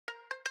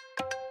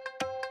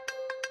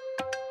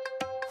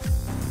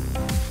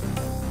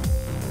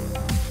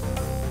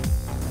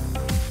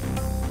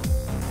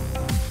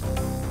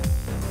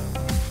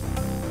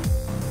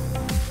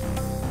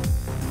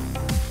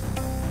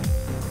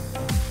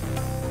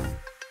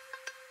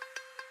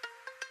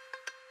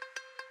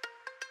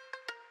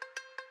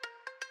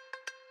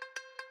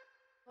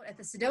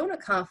the Sedona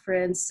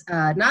conference,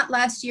 not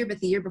last year, but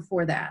the year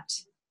before that.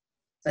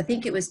 So I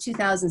think it was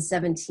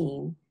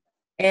 2017.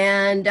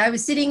 And I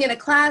was sitting in a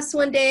class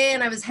one day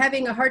and I was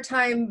having a hard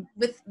time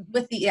with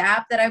the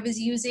app that I was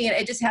using, and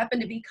it just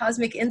happened to be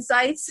Cosmic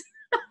Insights.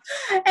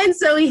 And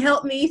so he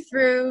helped me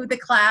through the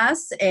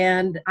class,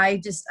 and I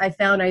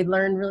found I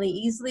learned really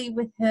easily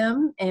with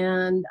him.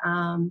 And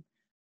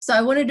so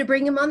I wanted to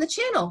bring him on the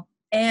channel.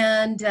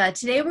 And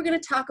today we're going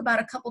to talk about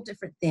a couple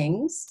different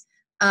things.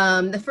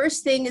 The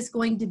first thing is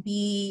going to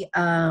be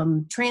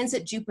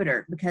transit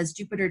Jupiter, because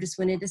Jupiter just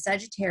went into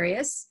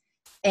Sagittarius,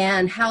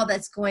 and how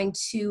that's going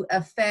to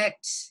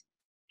affect,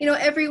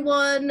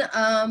 everyone,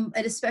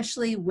 and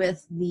especially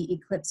with the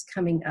eclipse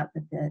coming up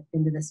at the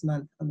end of this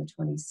month on the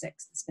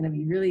 26th. It's going to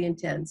be really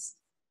intense.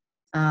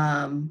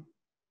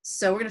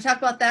 So we're going to talk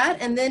about that,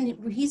 and then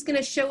he's going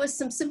to show us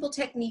some simple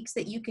techniques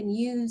that you can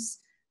use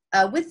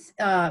with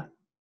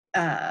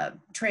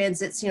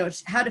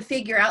transits, how to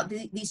figure out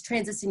these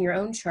transits in your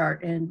own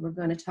chart. And we're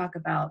going to talk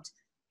about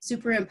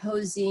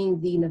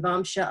superimposing the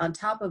Navamsha on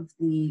top of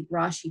the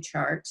Rashi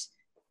chart,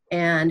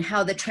 and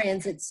how the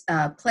transits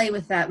play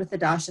with that, with the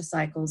dasha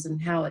cycles,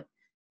 and how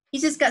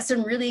he's just got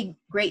some really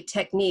great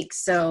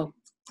techniques. So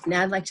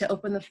now I'd like to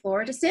open the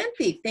floor to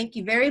Santhip. Thank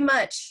you very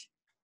much.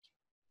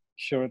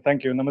 Sure.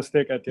 Thank you.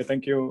 Namaste, Katya.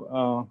 Thank you.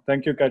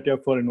 Thank you, Katya,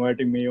 for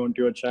inviting me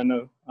onto your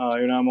channel.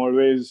 I'm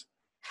always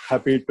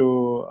happy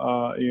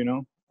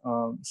to,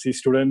 see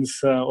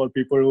students or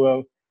people who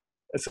have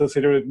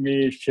associated with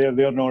me share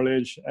their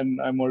knowledge,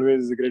 and I'm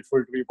always grateful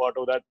to be part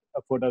of that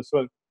effort as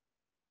well.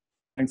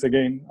 Thanks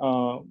again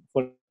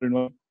for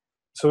inviting.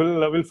 So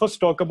we'll first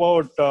talk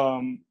about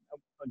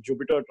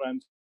Jupiter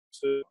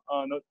transit.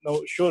 Now,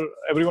 sure,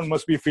 everyone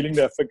must be feeling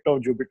the effect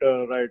of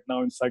Jupiter right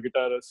now in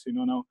Sagittarius.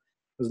 Now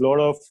there's a lot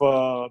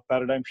of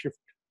paradigm shift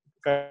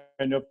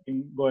kind of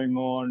thing going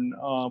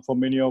on for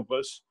many of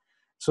us.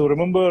 So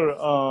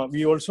remember,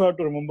 we also have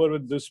to remember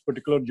with this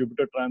particular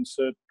Jupiter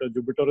transit,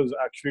 Jupiter is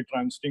actually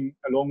transiting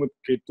along with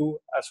Ketu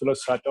as well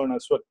as Saturn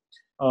as well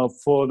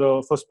for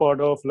the first part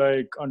of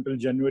until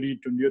January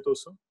 20th or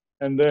so.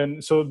 And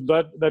then, so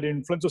that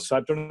influence of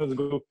Saturn is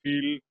going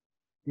to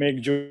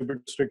make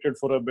Jupiter restricted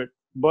for a bit.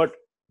 But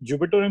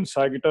Jupiter in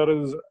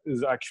Sagittarius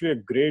is actually a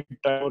great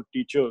time for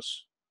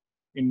teachers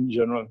in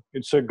general.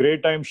 It's a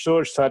great time.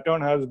 Sure,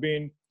 Saturn has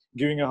been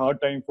giving a hard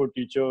time for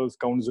teachers,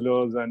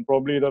 counselors, and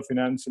probably the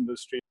finance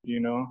industry,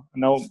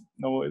 Now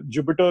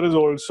Jupiter is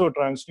also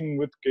transiting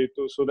with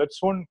Ketu. So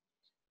that's one.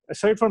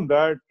 Aside from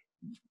that,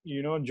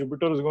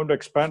 Jupiter is going to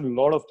expand a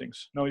lot of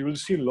things. Now you will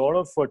see a lot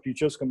of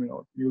teachers coming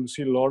out. You will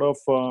see a lot of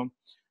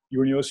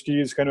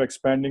universities kind of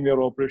expanding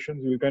their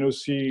operations. You will kind of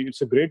see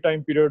it's a great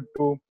time period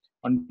to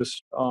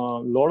understand a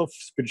lot of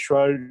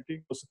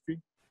spirituality, philosophy.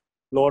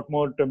 A lot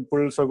more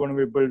temples are going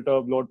to be built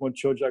up, a lot more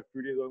church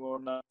activities are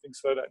going on,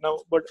 things like that. Now,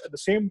 but at the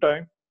same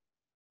time,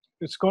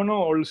 it's going to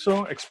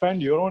also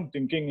expand your own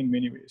thinking in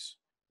many ways.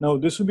 Now,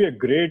 this will be a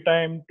great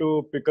time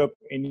to pick up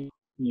any,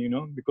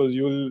 because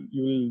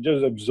you'll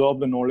just absorb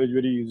the knowledge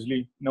very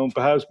easily. Now,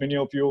 perhaps many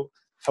of you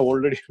have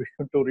already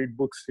begun to read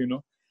books,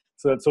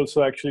 so that's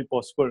also actually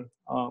possible.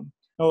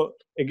 Now,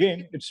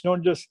 again, it's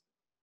not just,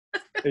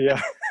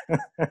 yeah,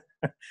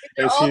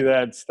 I see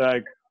that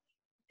stack.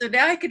 So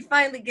now I could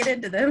finally get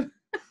into them.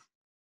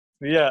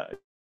 Yeah,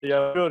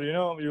 sure.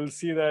 You'll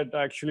see that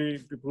actually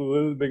people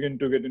will begin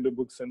to get into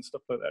books and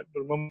stuff like that.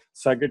 Remember,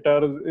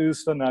 Sagittarius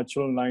is the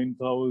natural 9th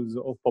house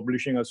of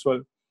publishing as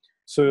well.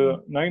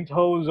 So 9th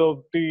house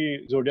of the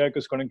zodiac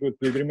is connected with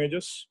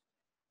pilgrimages,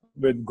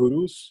 with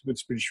gurus, with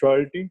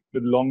spirituality,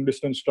 with long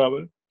distance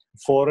travel,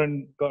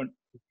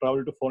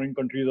 travel to foreign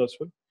countries as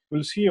well.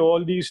 We'll see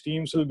all these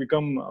themes will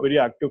become very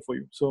active for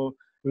you. So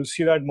you'll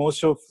see that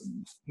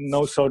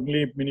now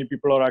certainly many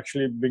people are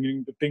actually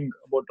beginning to think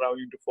about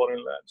traveling to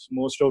foreign lands.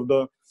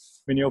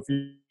 Many of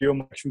you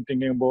are actually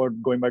thinking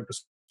about going back to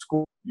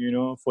school,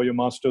 for your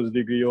master's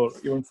degree or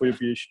even for your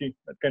PhD.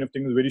 That kind of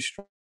thing is very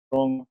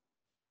strong.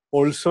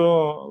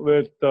 Also,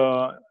 with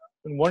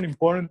one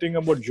important thing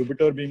about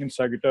Jupiter being in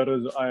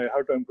Sagittarius, I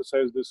have to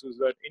emphasize this, is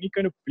that any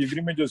kind of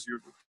pilgrimages you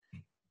do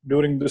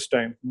during this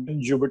time,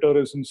 when Jupiter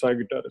is in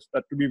Sagittarius,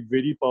 that will be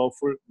very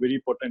powerful, very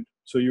potent.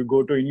 So you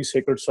go to any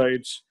sacred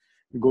sites,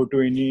 you go to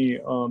any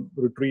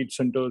retreat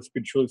centers,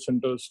 spiritual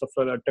centers, stuff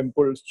like that,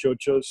 temples,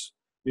 churches,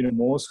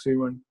 mosques,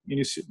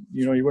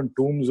 even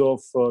tombs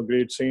of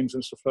great saints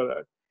and stuff like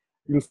that.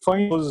 You'll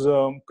find those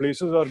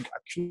places are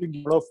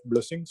actually a lot of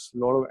blessings, a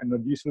lot of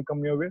energies will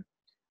come your way.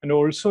 And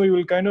also you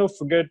will kind of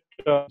get,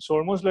 it's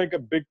almost like a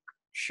big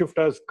shift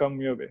has come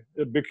your way,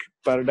 a big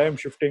paradigm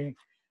shifting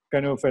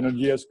kind of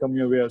energy has come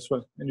your way as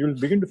well. And you'll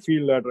begin to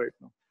feel that right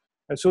now.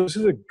 And so this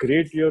is a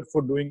great year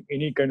for doing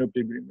any kind of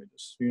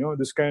pilgrimages.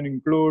 This can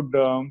include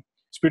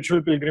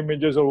spiritual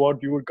pilgrimages, or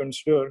what you would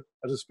consider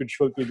as a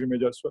spiritual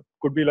pilgrimage as well.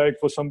 Could be like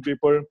for some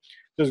people,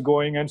 just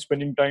going and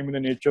spending time in the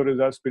nature is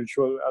as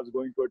spiritual as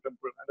going to a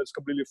temple. And that's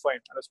completely fine.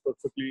 And that's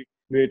perfectly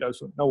great as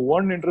well. Now,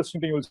 one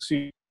interesting thing you'll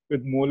see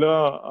with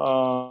Moola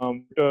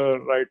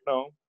right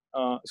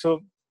now. So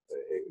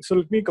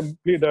let me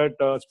complete that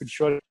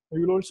spirituality.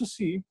 You will also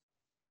see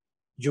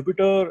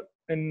Jupiter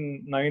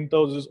in ninth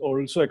house is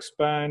also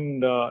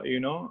expand,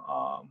 in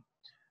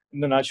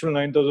the natural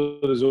ninth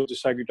house of the zodiac,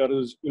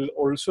 Sagittarius will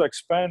also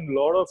expand a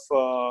lot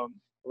of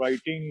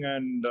writing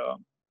and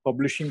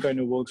publishing kind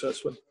of works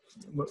as well.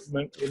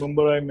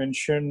 Remember, I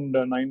mentioned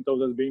ninth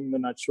house as being the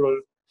natural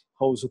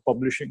house of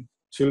publishing.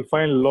 So you'll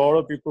find a lot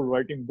of people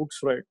writing books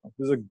right now.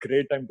 This is a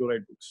great time to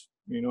write books.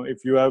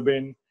 If you have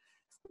been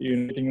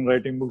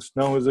writing books,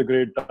 now is a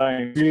great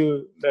time.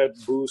 Feel that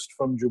boost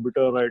from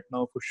Jupiter right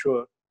now for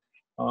sure.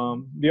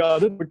 The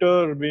other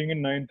Jupiter being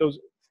in ninth house,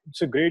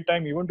 it's a great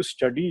time even to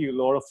study a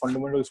lot of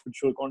fundamental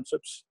spiritual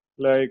concepts.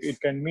 Like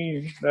it can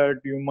mean that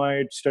you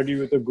might study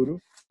with a guru,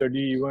 study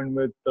even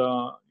with,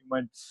 you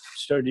might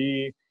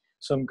study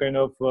some kind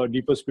of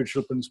deeper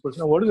spiritual principles.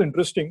 Now, what is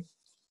interesting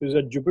is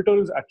that Jupiter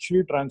is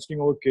actually transiting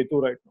over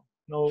Ketu right now.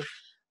 Now,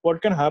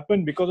 what can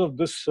happen because of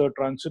this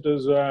transit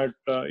is that,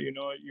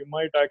 you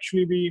might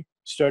actually be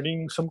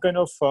studying some kind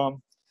of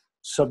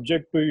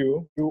subject to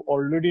you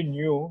already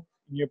knew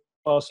in your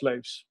past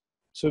lives.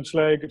 So it's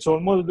like it's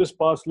almost this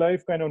past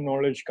life kind of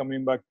knowledge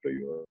coming back to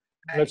you.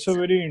 That's a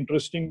very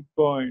interesting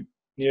point.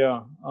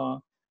 Yeah.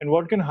 And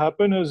what can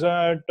happen is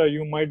that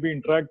you might be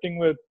interacting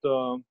with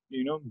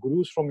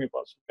gurus from your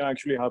past. It can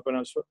actually happen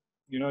as well.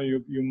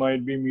 You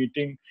might be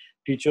meeting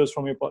teachers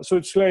from your past. So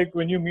it's like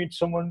when you meet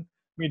someone,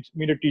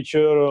 meet a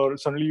teacher, or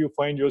suddenly you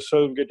find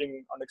yourself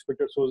getting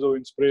unexpected source of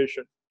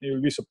inspiration.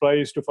 You'll be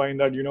surprised to find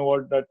that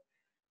that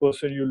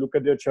person, you look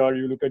at their chart,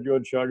 you look at your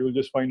chart, you'll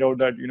just find out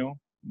that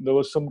there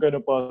was some kind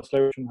of past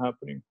life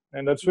happening,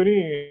 and that's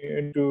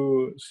very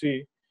to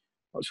see.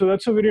 So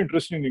that's a very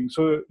interesting thing.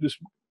 So this,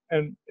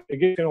 and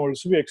again, can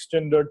also be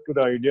extended to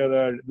the idea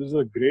that this is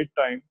a great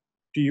time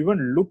to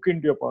even look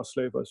into your past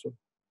life as well.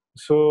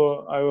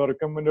 So I have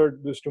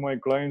recommended this to my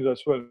clients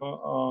as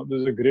well.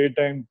 This is a great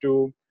time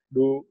to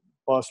do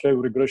past life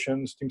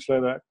regressions, things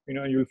like that.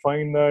 You'll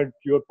find that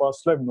your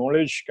past life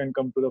knowledge can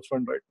come to the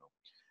front right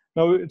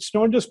now. Now, it's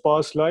not just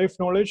past life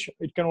knowledge.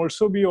 It can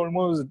also be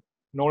almost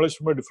knowledge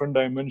from a different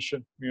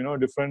dimension,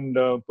 different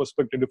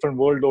perspective, different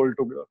world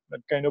altogether.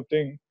 That kind of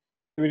thing,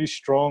 very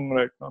strong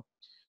right now.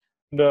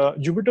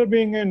 And Jupiter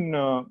being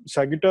in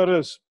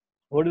Sagittarius,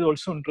 what is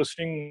also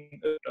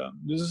interesting,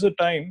 this is a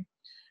time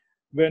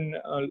when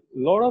a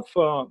lot of,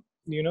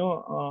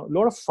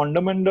 lot of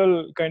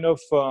fundamental kind of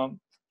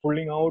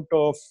pulling out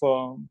of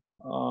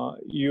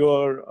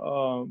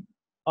your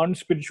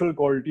unspiritual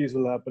qualities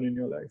will happen in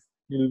your life.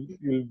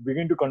 You'll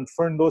begin to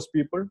confront those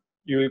people.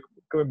 You'll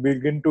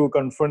begin to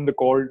confront the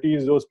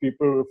qualities those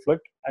people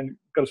reflect, and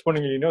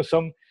correspondingly,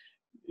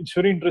 it's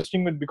very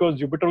interesting because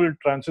Jupiter will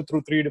transit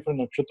through 3 different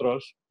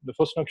nakshatras. The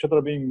first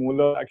nakshatra being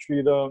Moola,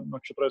 actually the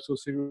nakshatra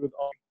associated with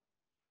Aum.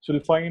 So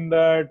you'll find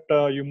that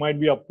you might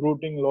be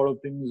uprooting a lot of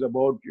things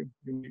about you.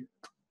 You might be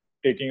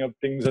taking up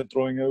things and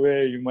throwing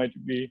away. You might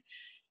be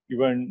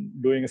even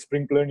doing a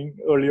spring cleaning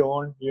early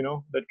on.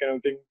 That kind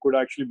of thing could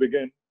actually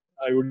begin.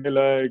 I would say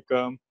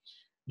like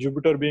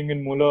Jupiter being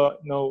in Moola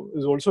now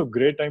is also a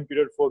great time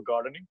period for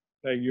gardening.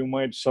 Like you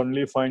might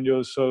suddenly find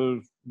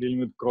yourself dealing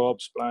with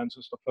crops, plants,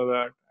 and stuff like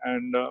that.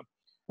 And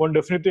one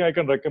definite thing I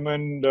can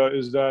recommend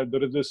is that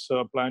there is this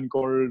plant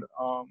called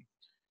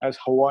as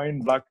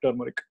Hawaiian black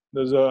turmeric.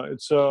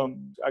 It's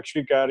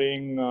actually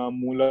carrying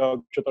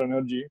Moola Nakshatra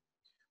energy.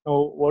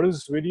 Now, what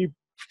is very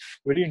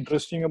very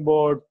interesting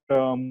about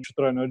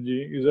Nakshatra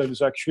energy is that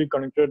it's actually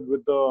connected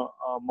with the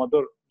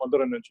mother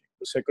energy,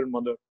 the sacred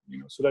mother.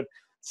 So that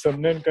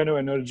feminine kind of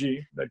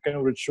energy, that kind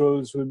of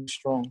rituals will be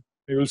strong.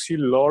 You will see a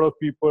lot of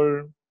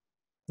people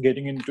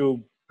getting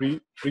into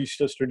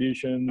priestess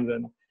traditions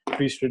and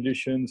priest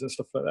traditions and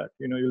stuff like that.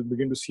 You'll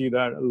begin to see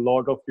that a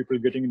lot of people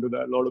getting into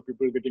that, a lot of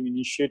people getting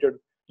initiated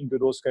into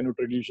those kind of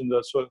traditions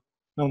as well.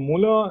 Now,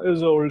 Moola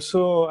is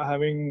also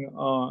having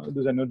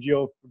this energy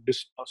of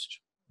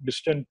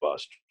distant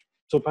past.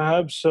 So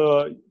perhaps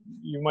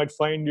you might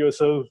find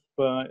yourself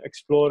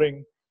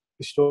exploring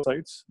historical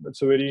sites.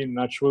 That's a very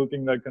natural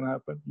thing that can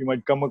happen. You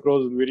might come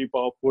across very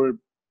powerful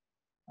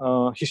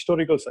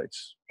historical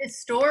sites.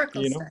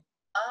 Historical sites.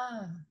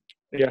 Ah.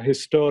 Yeah,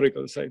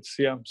 historical sites.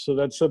 Yeah, so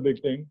that's a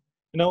big thing.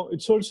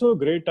 It's also a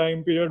great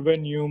time period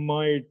when you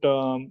might.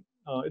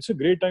 It's a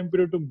great time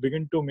period to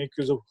begin to make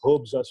use of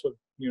herbs as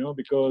well.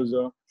 Because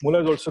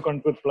Moola is also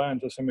connected with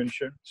plants, as I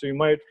mentioned. So you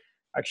might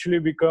actually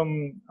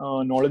become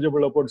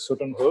knowledgeable about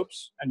certain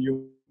herbs, and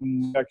you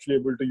actually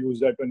able to use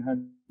that to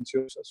enhance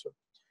yours as well.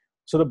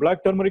 So the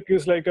black turmeric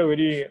is like a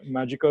very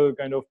magical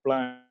kind of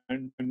plant.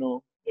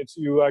 It's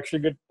you actually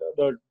get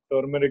the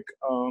turmeric.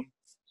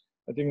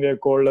 I think they're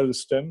called as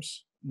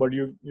stems, but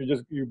you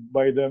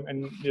buy them,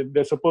 and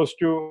they're supposed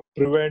to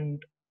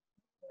prevent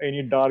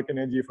any dark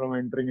energy from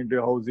entering into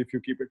your house if you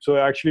keep it. So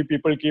actually,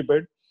 people keep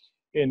it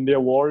in their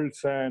walls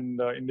and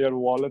in their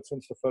wallets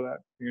and stuff like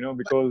that.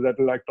 Because that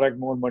will attract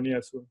more money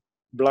as well.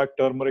 Black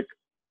turmeric.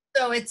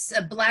 So it's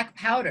a black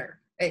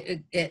powder.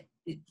 It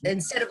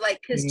instead of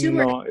like, because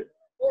turmeric is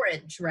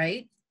orange,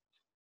 right?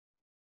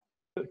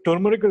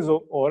 Turmeric is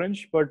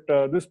orange, but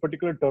this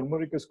particular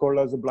turmeric is called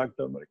as a black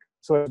turmeric.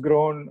 So it's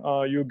grown.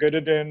 You get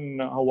it in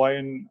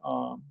Hawaiian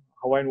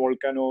Hawaiian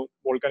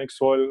volcanic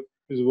soil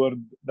is where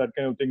that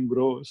kind of thing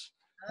grows.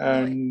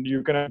 And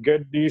you can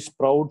get these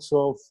sprouts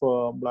of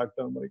black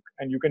turmeric,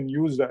 and you can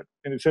use that.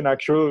 And it's an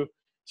actual,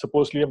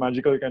 supposedly a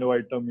magical kind of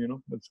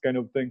item, that's kind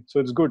of thing. So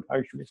it's good,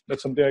 actually.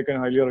 That's something I can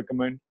highly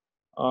recommend.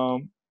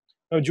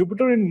 Now,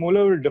 Jupiter in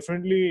Moola will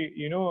definitely,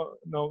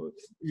 now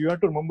you have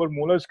to remember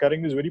Moola is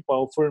carrying this very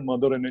powerful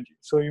mother energy.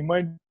 So you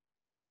might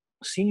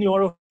see a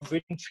lot of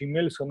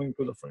females coming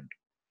to the front.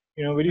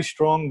 Very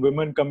strong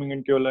women coming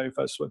into your life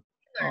as well.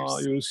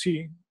 You'll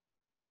see,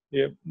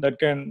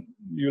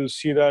 you'll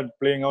see that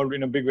playing out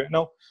in a big way.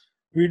 Now,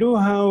 we do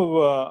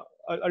have,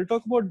 I'll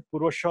talk about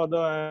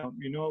Purvashada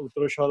and,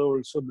 Uttarashada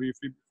also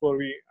briefly before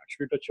we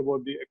actually touch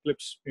about the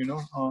eclipse.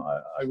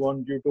 I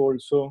want you to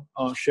also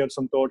share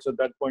some thoughts at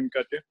that point,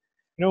 Katya.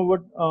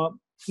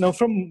 Now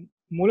from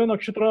Moola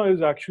Nakshatra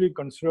is actually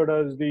considered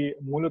as the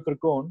Moola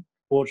Trikon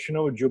portion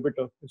of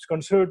Jupiter. It's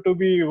considered to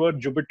be where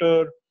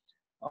Jupiter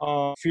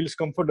feels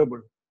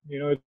comfortable.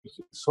 It's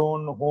its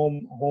own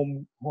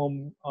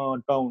home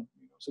town.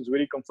 So it's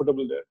very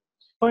comfortable there.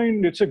 I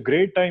find it's a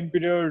great time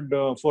period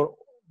for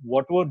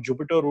whatever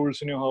Jupiter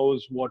rules in your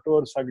house,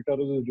 whatever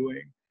Sagittarius is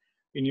doing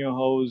in your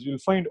house. You'll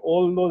find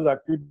all those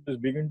activities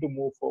begin to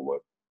move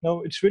forward.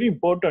 Now, it's very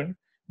important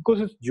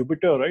because it's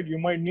Jupiter, right? You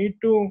might need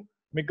to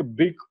make a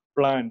big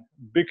plan,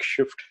 big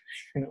shift.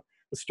 The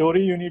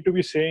story you need to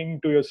be saying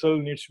to yourself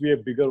needs to be a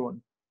bigger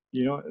one.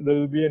 There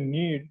will be a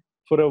need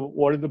for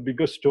what is the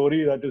biggest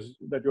story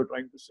that you're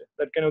trying to say.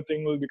 That kind of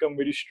thing will become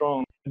very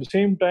strong. At the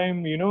same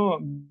time,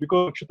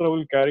 because Nakshatra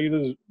will carry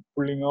this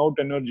pulling out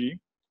energy,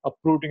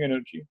 uprooting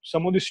energy,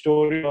 some of the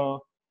story,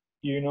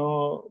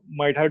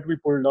 might have to be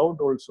pulled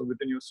out also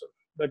within yourself.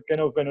 That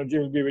kind of energy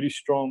will be very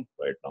strong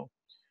right now.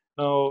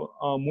 Now,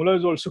 Moola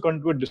is also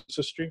connected with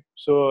ancestry.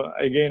 So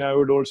again, I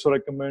would also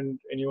recommend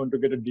anyone to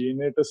get a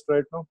DNA test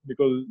right now,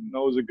 because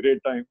now is a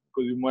great time,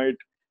 because you might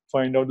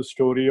find out the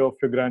story of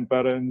your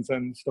grandparents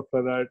and stuff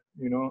like that,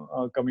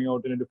 coming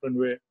out in a different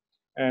way.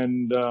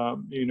 And,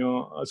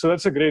 so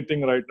that's a great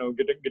thing right now,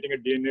 getting a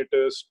DNA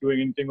test, doing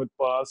anything with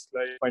past,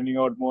 like finding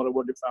out more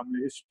about your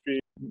family history,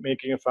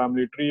 making a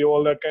family tree,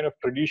 all that kind of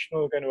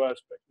traditional kind of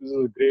aspect. This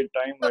is a great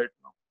time right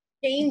now.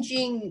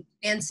 Changing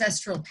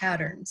ancestral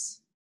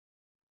patterns.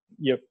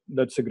 Yep,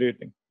 that's a great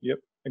thing. Yep,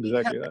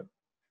 exactly that.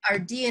 Our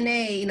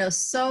DNA,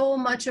 so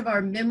much of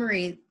our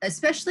memory,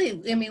 especially,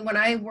 when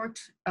I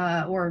worked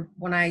or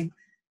when I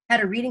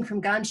had a reading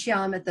from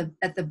Ghanshyam at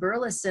the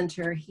Birla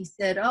Center, he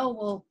said, oh,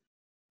 well,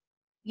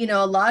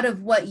 a lot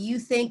of what you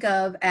think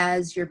of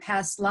as your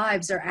past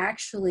lives are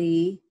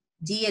actually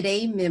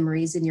DNA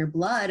memories in your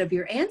blood of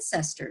your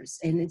ancestors.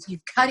 And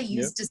you've got to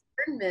use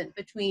discernment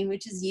between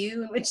which is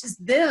you and which is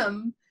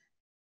them,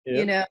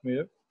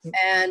 Yep.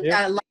 And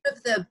a lot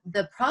of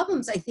the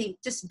problems, I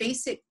think, just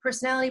basic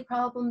personality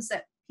problems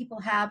that people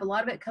have, a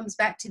lot of it comes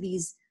back to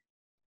these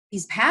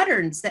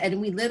patterns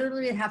and we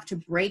literally have to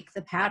break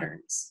the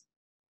patterns,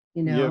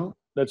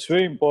 that's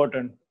very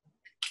important.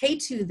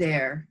 K2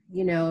 there,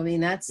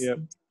 that's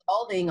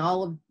solving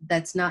all of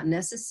that's not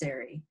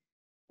necessary,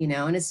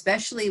 and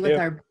especially with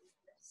our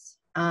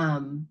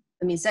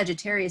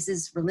Sagittarius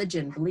is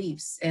religion,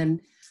 beliefs.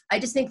 And I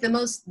just think the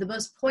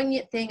most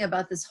poignant thing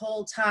about this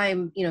whole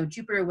time,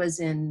 Jupiter was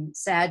in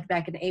Sag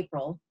back in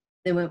April,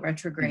 then went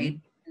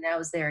retrograde, and now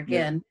is there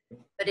again.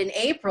 But in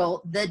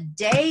April, the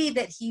day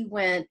that he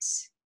went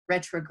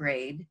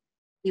retrograde,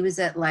 he was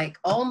at like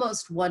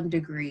almost 1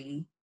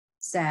 degree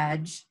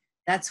Sag.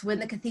 That's when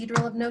the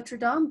Cathedral of Notre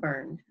Dame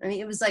burned.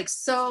 It was like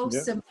so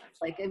simple.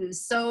 Like it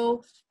was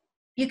so,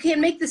 you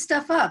can't make this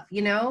stuff up,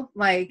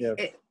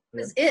 it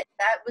was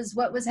that was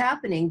what was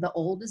happening. The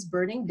old is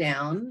burning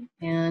down,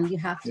 and you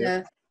have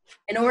to,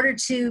 in order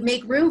to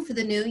make room for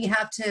the new, you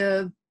have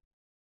to,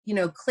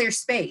 clear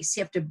space.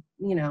 You have to,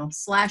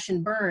 slash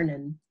and burn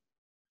and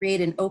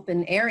create an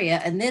open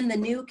area. And then the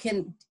new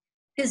can,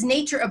 because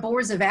nature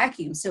abhors a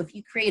vacuum. So if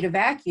you create a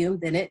vacuum,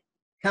 then it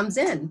comes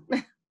in.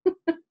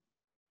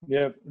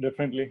 Yeah,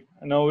 definitely.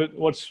 Now,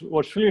 what's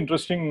really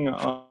interesting is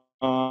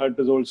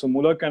also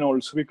Moola can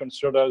also be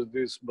considered as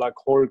this black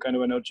hole kind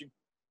of energy.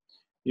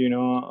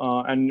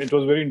 And it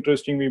was very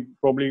interesting. We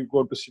probably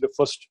got to see the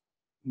first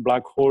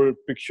black hole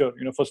picture,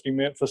 first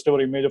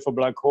ever image of a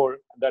black hole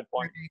at that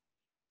point.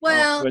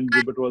 Well, when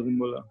Jupiter was in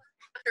Moola.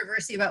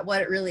 Controversy about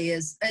what it really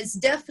is. It's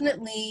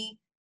definitely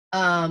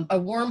a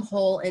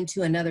wormhole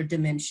into another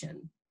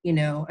dimension.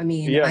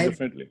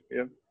 Definitely.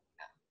 Yeah.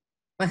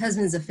 My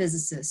husband's a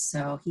physicist,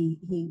 so he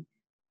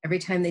every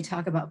time they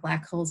talk about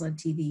black holes on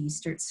TV, he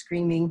starts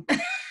screaming.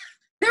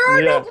 There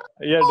are no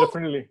black holes!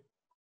 Definitely.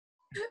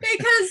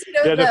 Because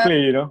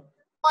definitely,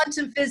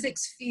 quantum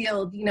physics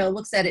field,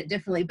 looks at it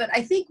differently. But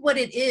I think what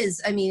it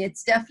is,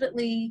 it's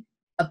definitely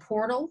a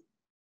portal,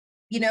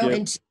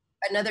 into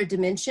another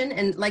dimension.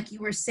 And like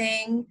you were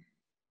saying,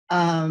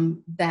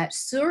 that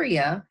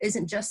Surya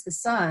isn't just the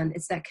sun;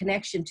 it's that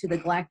connection to the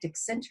galactic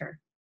center.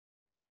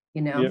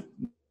 Yep.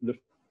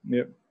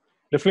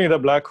 Definitely, the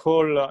black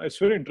hole. It's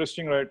very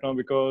interesting right now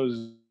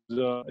because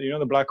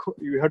the black hole.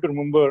 You have to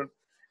remember,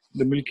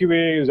 the Milky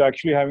Way is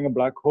actually having a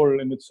black hole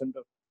in its center.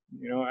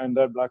 and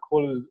that black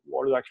hole is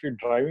what is actually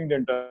driving the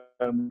entire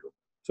movement.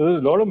 So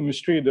there's a lot of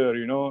mystery there.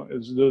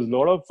 There's a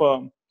lot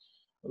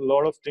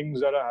of things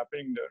that are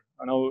happening there.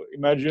 And now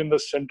imagine the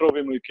center of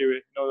the Milky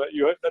Way.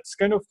 That's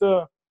kind of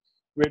the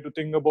way to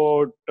think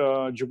about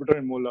Jupiter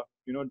and Mola.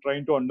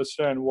 Trying to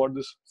understand what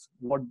the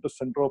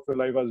center of your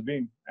life has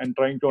been, and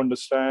trying to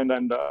understand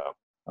and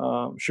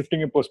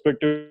shifting a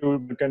perspective,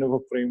 kind of a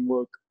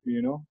framework.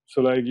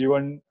 So like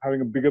even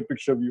having a bigger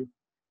picture view,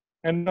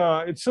 and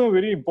it's a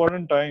very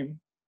important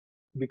time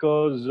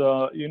because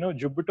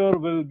Jupiter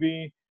will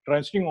be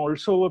transiting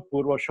also over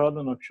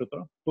Purvashada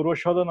Nakshatra.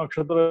 Purvashada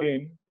Nakshatra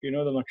again, the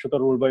nakshatra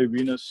ruled by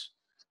Venus.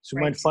 So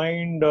you might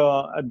find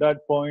at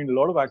that point a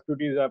lot of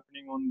activities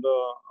happening on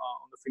the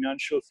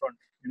financial front.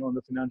 On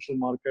the financial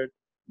market,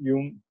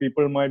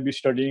 people might be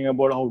studying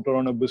about how to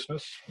run a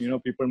business.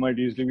 People might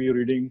easily be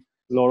reading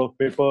a lot of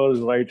papers,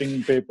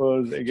 writing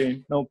papers.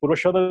 Again, now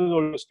Purvashada is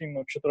also interesting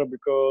nakshatra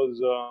because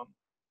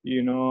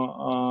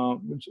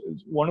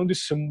one of the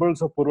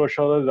symbols of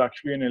Purvashada is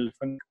actually an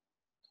elephant.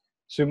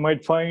 So you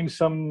might find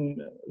some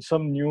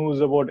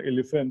news about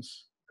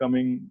elephants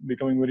becoming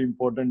very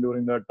important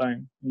during that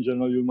time. In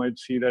general, you might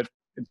see that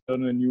it's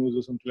done in the news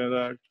or something like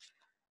that.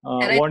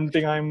 One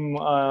thing I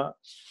know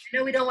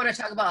we don't want to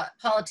talk about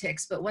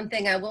politics, but one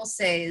thing I will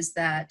say is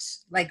that,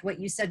 like what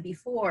you said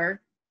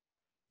before,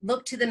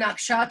 look to the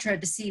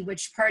nakshatra to see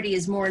which party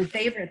is more in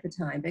favor at the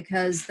time,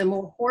 because the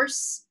more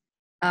horse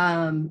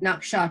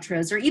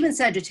nakshatras, or even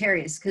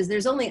Sagittarius, because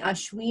there's only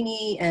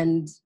Ashwini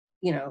and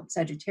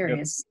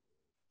Sagittarius.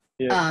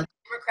 Yep.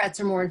 Democrats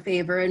are more in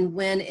favor, and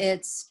when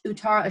it's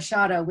Uttara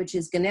Ashada, which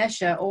is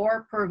Ganesha,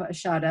 or Purva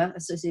Ashada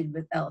associated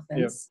with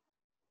elephants,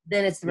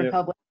 then it's the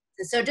Republicans.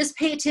 So just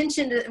pay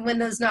attention to when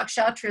those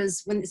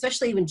nakshatras,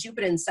 especially when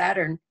Jupiter and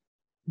Saturn,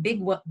 big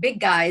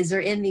guys are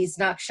in these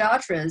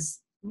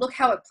nakshatras. Look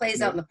how it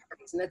plays out in the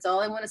parties, and that's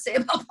all I want to say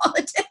about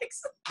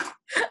politics.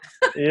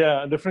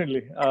 Yeah,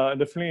 definitely. I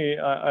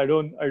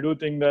do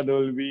think that there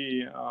will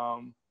be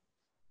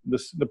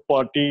the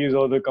parties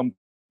or the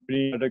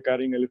companies that are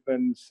carrying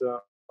elephants,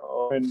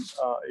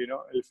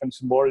 elephant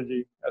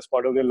symbology as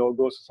part of their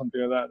logos or something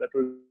like that. That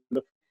will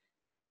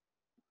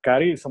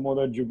carry some of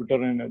that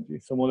Jupiter energy.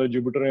 Some of the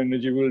Jupiter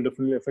energy will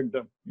definitely affect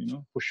them.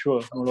 For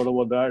sure, no doubt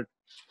about that.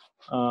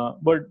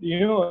 But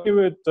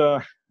with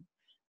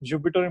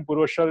Jupiter in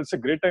Purvashada, it's a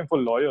great time for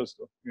lawyers,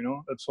 though.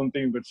 That's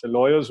something. But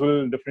lawyers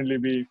will definitely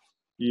be,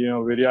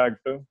 very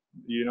active.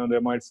 They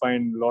might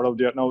find a lot of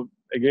their. Now,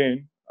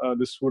 again,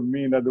 this would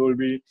mean that there will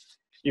be,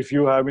 if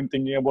you have been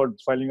thinking about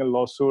filing a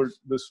lawsuit,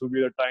 this will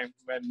be the time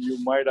when you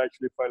might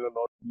actually file a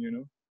lawsuit.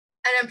 And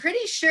I'm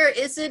pretty sure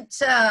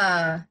isn't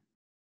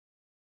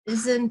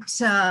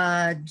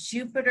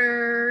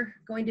Jupiter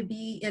going to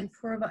be in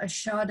Purva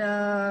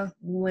Ashada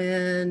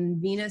when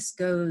Venus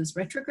goes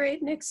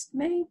retrograde next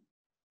May?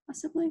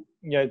 Possibly.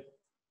 Yeah, I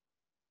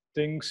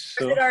think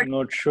so. I'm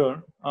not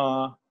sure.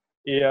 Well,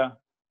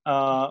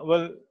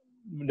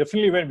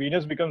 definitely when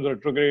Venus becomes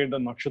retrograde, the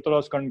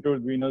nakshatras connected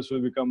with Venus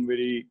will become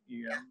very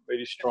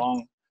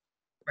strong.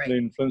 Right. The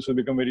influence will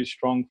become very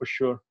strong for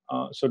sure.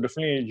 So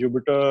definitely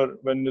Jupiter,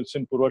 when it's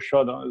in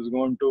Purvashada, is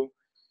going to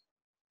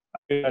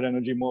that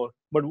energy more.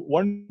 But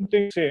one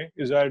thing to say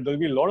is that there'll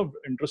be a lot of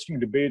interesting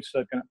debates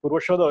that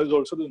Purvashada is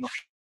also the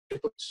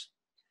nakshatra.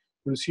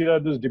 You'll see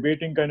that this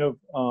debating kind of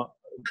the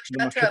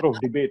nakshatra of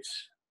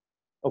debates.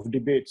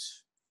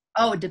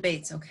 Oh,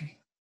 debates. Okay.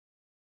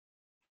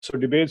 So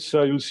debates,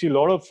 you'll see a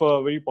lot of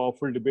very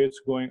powerful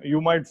debates going.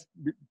 You might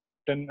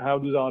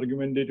have this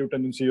argumentative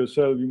tendency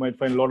yourself. You might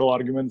find a lot of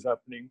arguments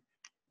happening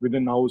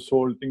within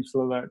household, things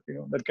like that.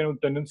 That kind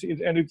of tendency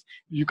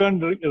you can't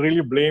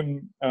really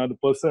blame the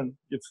person.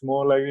 It's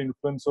more like the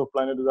influence of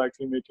planet is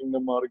actually making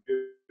them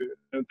argue.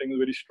 Things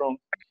very strong.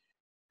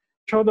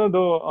 Sure, the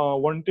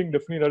one thing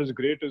definitely that is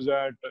great is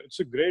that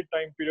it's a great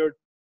time period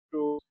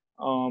to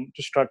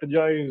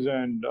strategize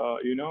and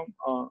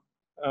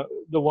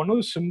the one of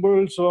the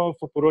symbols of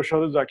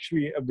Purvashada is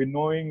actually a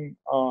winnowing.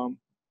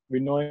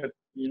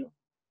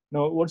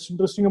 Now, what's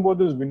interesting about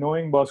this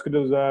winnowing basket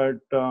is that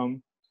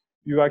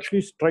you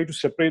actually try to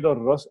separate the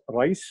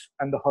rice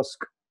and the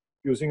husk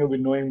using a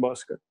winnowing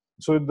basket.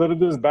 So there is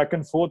this back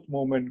and forth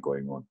movement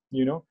going on.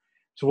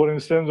 So for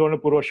instance, on a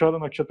Purvashada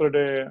Nakshatra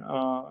day,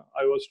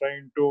 I was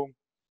trying to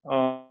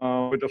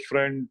with a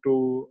friend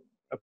to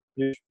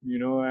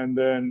and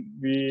then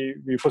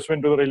we first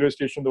went to the railway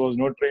station. There was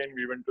no train.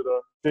 We went to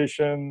the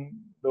station.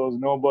 There was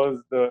no bus.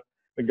 The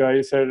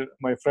guy said,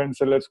 my friend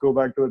said, let's go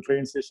back to the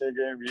train station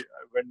again.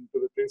 I went to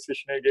the train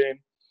station again,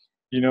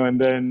 and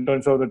then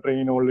turns out the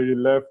train already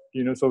left,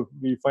 so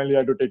we finally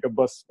had to take a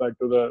bus back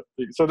to the.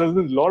 So there's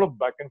a lot of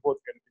back and forth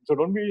kind of thing. So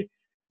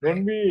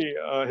don't be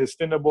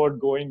hesitant about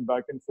going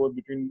back and forth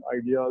between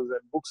ideas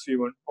and books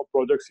even, or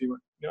projects even.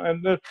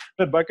 And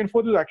that back and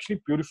forth is actually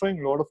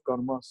purifying a lot of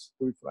karmas,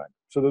 to be frank.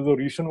 So there's a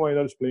reason why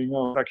that's playing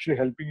out, actually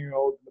helping you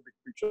out in the big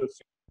picture.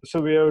 That's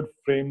the way I would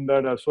frame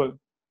that as well.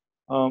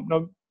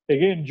 Now,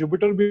 again,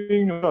 Jupiter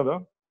being another,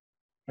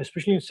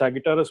 especially in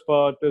Sagittarius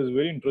part, is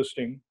very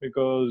interesting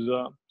because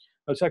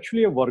It's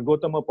actually a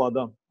Vargotama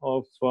Pada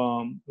of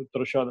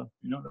Uttarashada,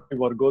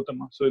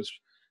 Vargotama. So it's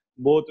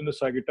both in the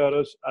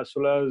Sagittarius as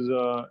well as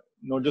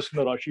not just in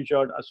the Rashi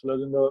chart as well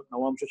as in the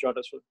Navamsha chart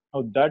as well.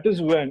 Now that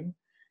is when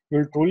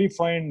you'll truly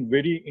find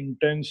very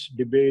intense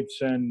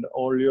debates and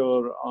all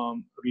your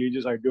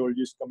religious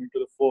ideologies coming to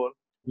the fore,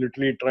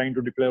 literally trying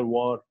to declare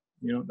war.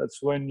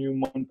 That's when you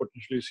might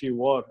potentially see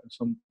war at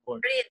some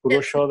point.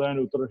 Purvashada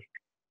and Uttarashada.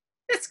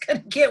 It's gonna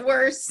get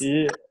worse.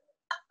 Yeah.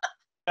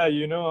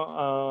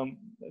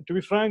 To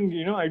be frank,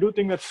 I do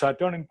think that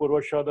Saturn in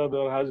Purvashada,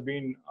 there has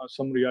been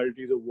some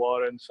realities of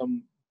war in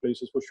some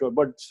places for sure,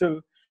 but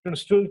still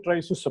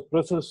tries to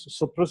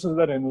suppresses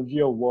that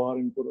energy of war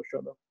in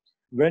Purvashada.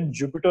 When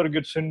Jupiter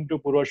gets into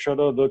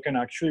Purvashada, there can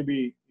actually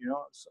be,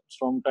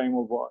 strong time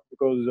of war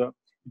because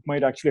it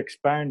might actually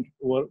expand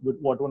with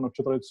whatever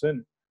nakshatra it's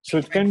in. So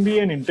it can be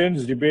an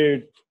intense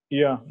debate.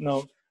 Yeah,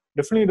 now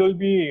definitely there'll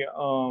be,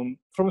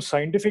 from a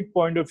scientific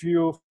point of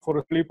view, for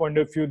a play point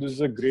of view, this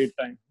is a great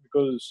time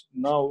because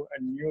now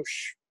a new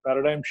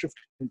paradigm shift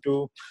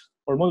into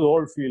almost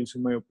all fields,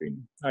 in my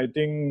opinion. I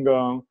think,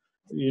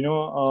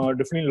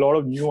 definitely a lot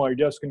of new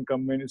ideas can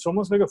come in. It's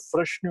almost like a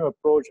fresh new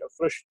approach, a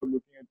fresh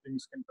looking at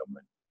things can come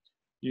in.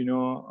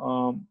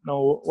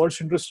 Now what's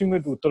interesting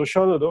with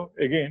Uttarashada though,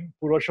 again,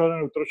 Purvashada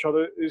and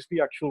Uttarashada is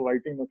the actual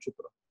writing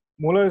nakshatra.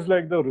 Mula is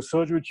like the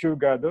research which you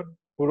gather.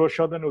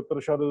 Purvashada and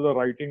Uttarashada is the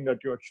writing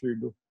that you actually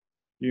do.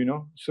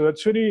 So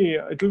that's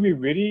it will be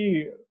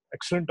very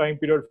excellent time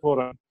period for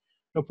us.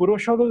 Now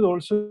Purvashada is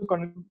also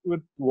connected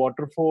with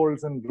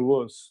waterfalls and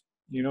rivers,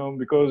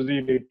 because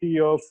the deity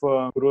of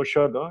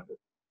Purvashada,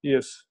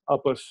 yes,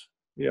 Apas,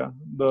 yeah,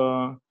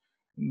 the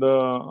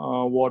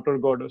water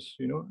goddess,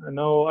 and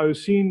now I've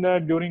seen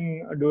that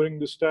during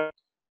this time,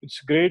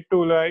 it's great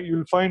to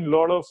you'll find a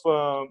lot of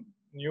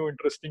new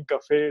interesting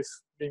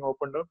cafes being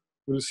opened up.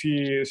 You'll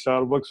see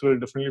Starbucks will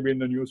definitely be in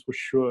the news for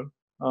sure.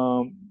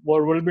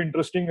 What will be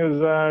interesting is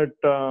that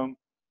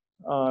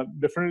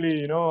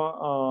definitely,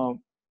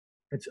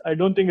 I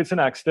don't think it's an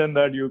accident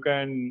that you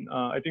can.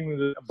 I think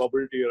with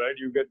bubble tea, right?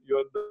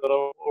 There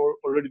are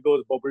already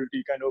those bubble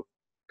tea kind of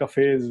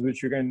cafes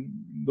which you can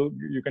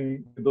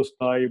those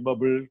Thai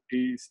bubble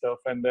tea stuff,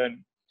 and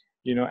then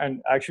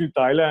and actually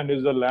Thailand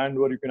is a land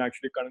where you can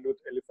actually connect with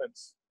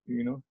elephants.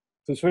 So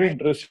it's very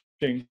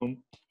interesting.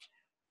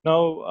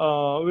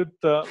 Now, but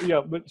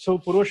so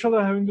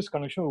Purvashada having this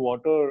connection with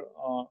water,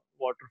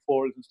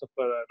 waterfalls and stuff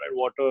like that, right?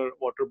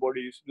 Water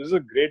bodies. This is a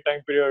great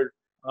time period,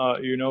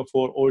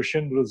 for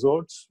ocean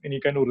resorts, any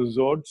kind of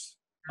resorts.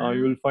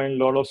 You will find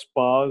a lot of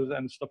spas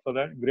and stuff like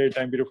that. Great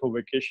time period for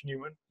vacation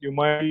even. You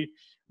might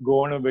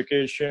go on a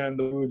vacation and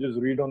you just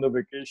read on the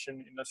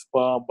vacation in a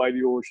spa by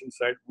the ocean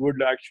side.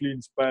 Would actually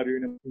inspire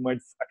you. You might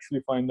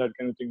actually find that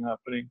kind of thing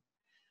happening.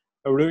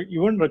 I would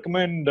even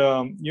recommend,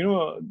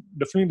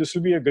 definitely this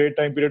will be a great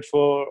time period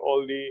for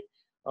all the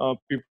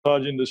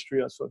massage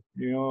industry as well.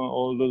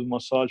 All those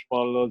massage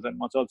parlors and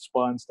massage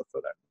spa and stuff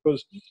like that.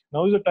 Because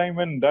now is the time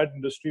when that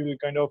industry will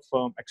kind of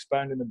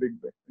expand in a big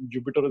way. And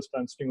Jupiter is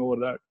transiting over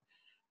that.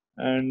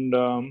 And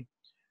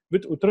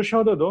with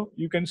Uttarashada, though,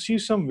 you can see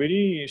some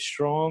very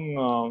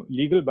strong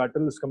legal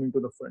battles coming to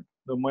the front.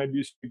 There might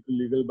be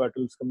legal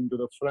battles coming to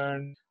the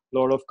front. A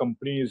lot of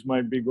companies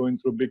might be going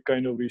through big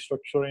kind of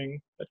restructuring.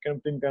 That kind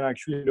of thing can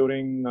actually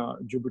during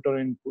Jupiter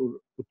in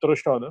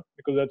Uttarashada,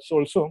 because that's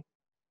also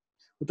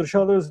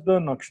Uttarashada is the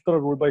nakshatra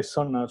ruled by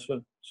Sun as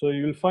well. So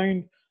you'll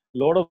find a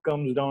lot of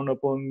comes down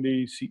upon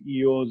the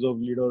CEOs of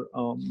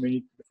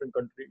many different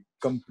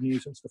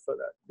companies and stuff like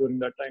that during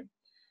that time.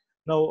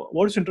 Now,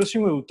 what's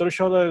interesting with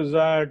Uttarashada is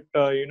that,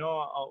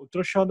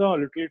 Uttarashada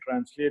literally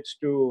translates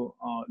to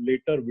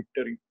later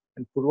victory,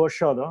 and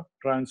Purvashada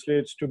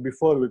translates to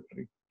before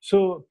victory.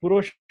 So,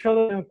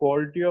 Purvashada has a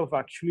quality of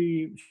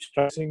actually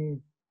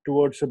stressing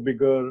towards a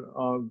bigger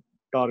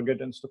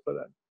target and stuff like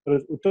that.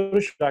 Whereas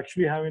Uttarashada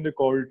actually having the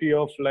quality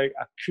of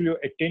actually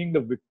attaining the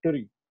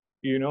victory,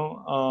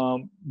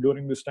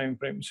 during this time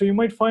frame. So, you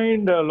might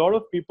find a lot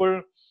of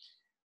people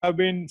have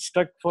been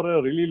stuck for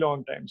a really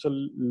long time. So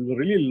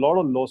really a lot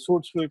of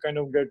lawsuits will kind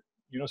of get,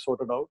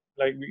 sorted out.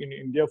 Like in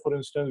India, for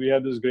instance, we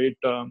had this great,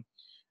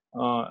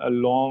 a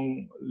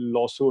long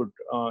lawsuit,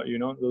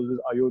 there was this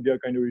Ayodhya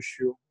kind of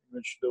issue, in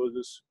which there was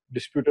this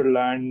disputed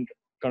land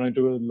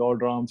connected with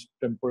Lord Ram's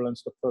temple and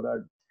stuff like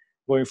that,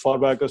 going far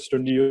back as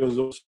 20 years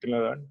or something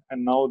like that.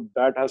 And now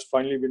that has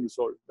finally been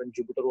resolved when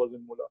Jupiter was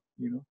in Mula,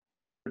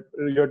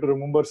 You have to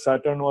remember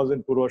Saturn was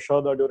in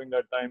Purvashada during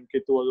that time.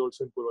 Ketu was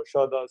also in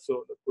Purvashada,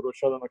 so the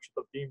Purvashada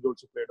nakshatra themes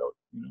also played out.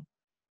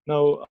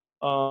 Now,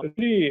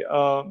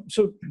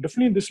 so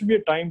definitely this will be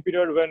a time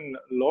period when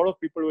a lot of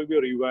people will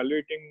be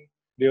reevaluating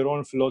their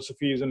own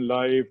philosophies in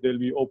life. They'll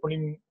be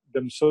opening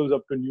themselves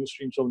up to new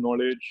streams of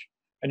knowledge,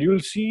 and you will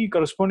see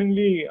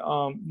correspondingly,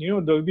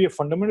 there will be a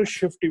fundamental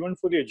shift even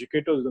for the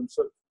educators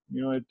themselves.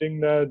 I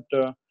think that.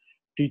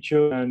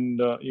 Teachers and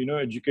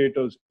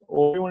educators,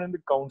 or even in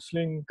the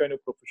counseling kind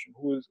of profession,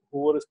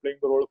 whoever is playing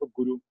the role of a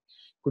guru,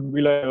 could be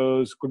like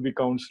us, could be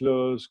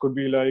counselors, could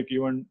be like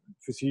even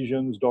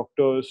physicians,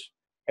 doctors.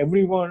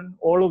 everyone,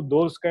 all of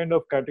those kind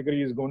of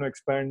categories is going to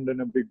expand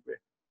in a big way.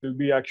 We'll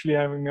be actually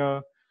having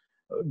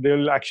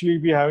they'll actually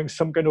be having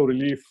some kind of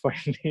relief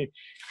finally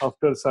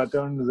after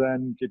Saturn's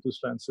and Ketu's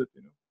transit,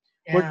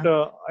 Yeah.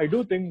 But I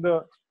do think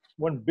the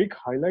one big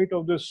highlight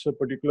of this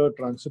particular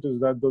transit is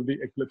that there'll be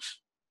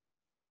eclipse.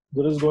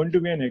 There is going to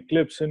be an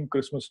eclipse in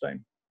Christmas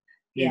time,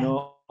 Yeah.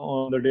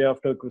 on the day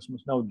after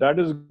Christmas. Now that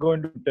is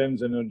going to be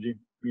intense energy.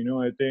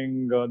 I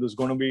think there's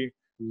going to be a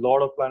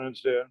lot of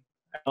planets there.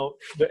 Now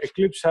the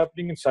eclipse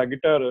happening in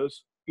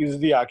Sagittarius is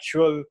the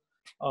actual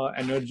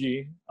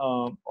energy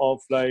of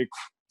like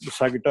the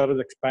Sagittarius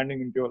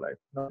expanding into your life.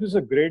 Now this is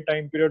a great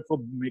time period for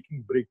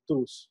making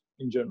breakthroughs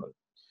in general.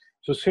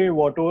 So say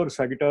whatever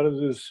Sagittarius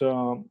is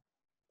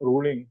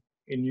ruling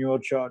in your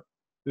chart,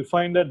 you'll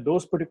find that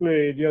those particular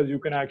areas you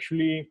can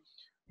actually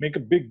make a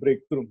big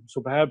breakthrough.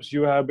 So perhaps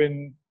you have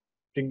been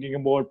thinking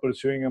about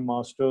pursuing a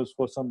master's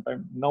for some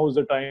time. Now is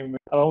the time,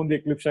 around the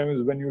eclipse time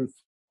is when you'll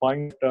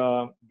find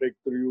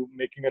breakthrough,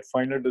 making a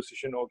final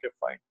decision. Okay,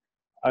 fine,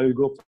 I'll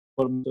go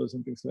for masters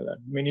and things like that.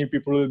 Many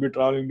people will be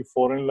traveling to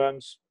foreign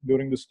lands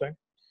during this time.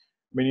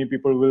 Many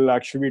people will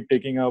actually be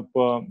taking up,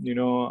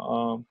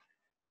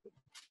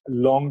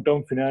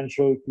 long-term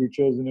financial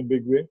futures in a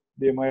big way.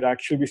 They might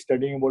actually be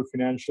studying about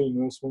financial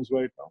investments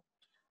right now.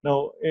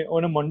 Now,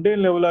 on a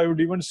mundane level, I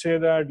would even say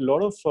that a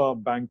lot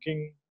of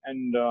banking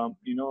and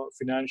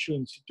financial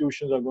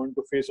institutions are going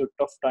to face a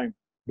tough time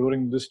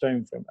during this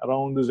time frame,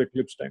 around this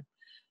eclipse time.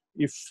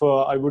 If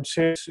I would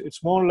say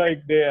it's more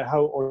like they have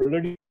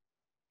already.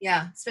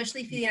 Yeah,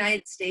 especially for the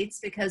United States,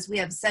 because we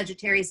have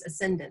Sagittarius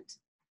ascendant.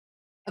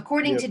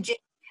 According to James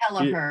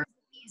Kelleher,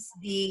 he's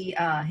the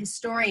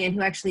historian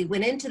who actually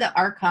went into the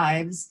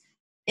archives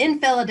in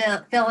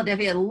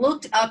Philadelphia,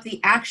 looked up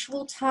the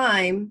actual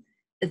time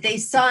that they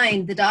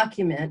signed the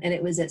document, and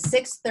it was at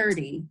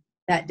 6:30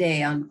 that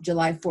day on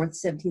July 4th,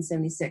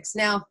 1776.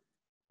 Now,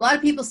 a lot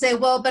of people say,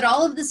 well, but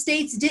all of the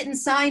states didn't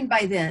sign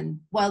by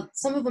then. Well,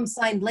 some of them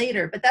signed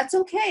later, but that's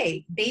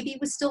okay. Baby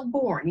was still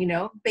born,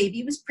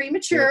 baby was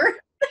premature,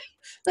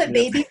 but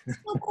baby was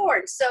still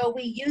born. So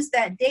we use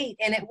that date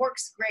and it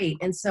works great.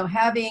 And so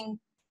having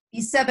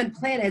these 7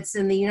 planets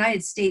in the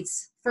United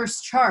States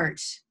first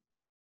house,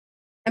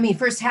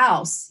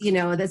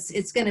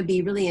 it's going to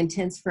be really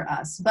intense for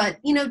us. But,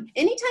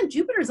 anytime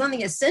Jupiter's on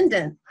the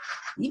ascendant,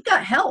 you've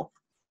got help,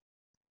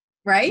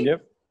 right?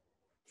 Yep.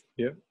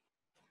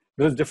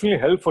 There's definitely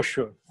help for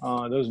sure.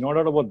 There's no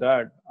doubt about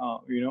that,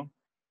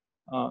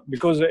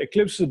 because the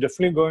eclipse is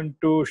definitely going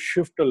to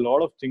shift a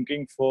lot of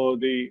thinking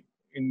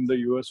in the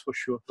US for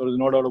sure. There is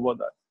no doubt about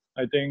that.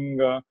 I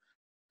think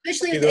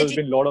especially there's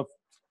been a lot of.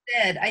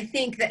 I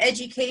think the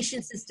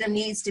education system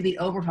needs to be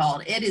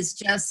overhauled.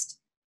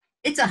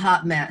 It's a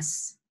hot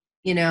mess,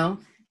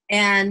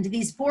 and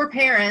these poor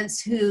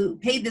parents who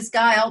paid this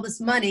guy all this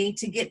money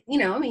to get,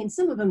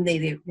 some of them,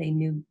 they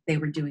knew they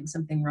were doing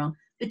something wrong,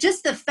 but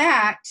just the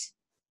fact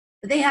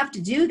that they have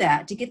to do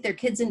that to get their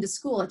kids into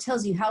school, it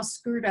tells you how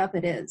screwed up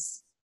it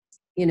is,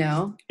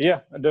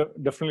 Yeah,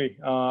 definitely.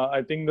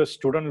 I think the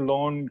student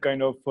loan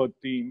kind of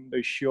theme, the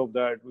issue of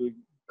that will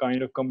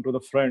kind of come to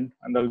the front,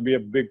 and that'll be a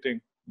big thing,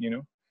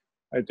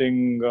 I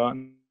think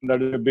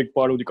that is a big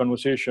part of the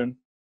conversation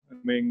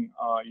coming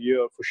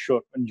year for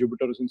sure, and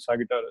Jupiter is in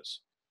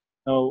Sagittarius.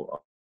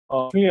 Now,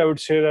 I would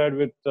say that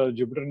with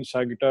Jupiter in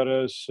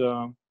Sagittarius,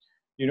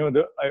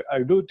 I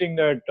do think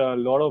that a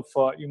lot of,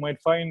 you might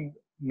find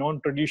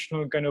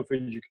non-traditional kind of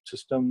education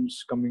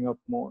systems coming up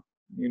more,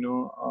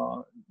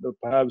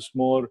 perhaps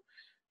more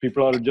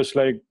people are just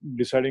like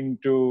deciding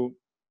to,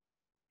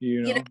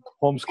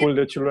 homeschool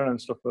their children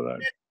and stuff like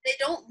that. They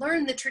don't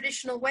learn the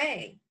traditional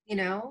way. We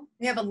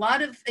have a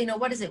lot of,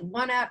 what is it?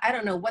 I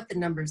don't know what the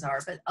numbers are,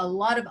 but a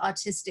lot of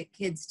autistic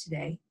kids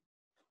today,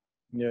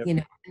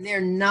 and they're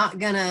not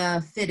going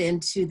to fit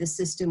into the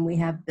system we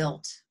have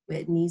built.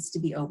 It needs to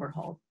be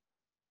overhauled.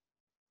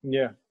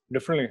 Yeah,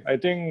 definitely. I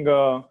think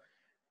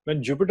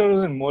when Jupiter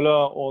is in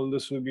Mola, all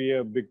this will be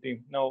a big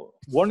thing. Now,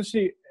 once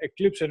the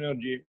eclipse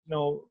energy,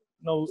 now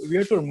we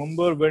have to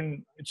remember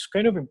when it's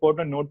kind of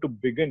important not to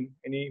begin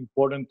any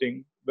important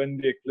thing when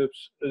the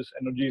eclipse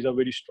energies are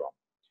very strong.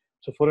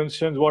 So for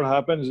instance, what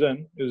happens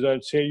then is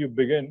that say you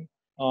begin,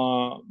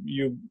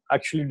 you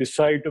actually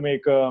decide to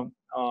make a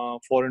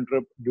foreign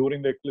trip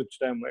during the eclipse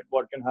time, right?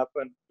 What can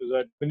happen is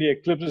that when the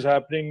eclipse is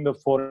happening, the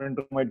foreign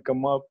trip might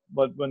come up,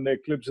 but when the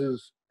eclipse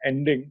is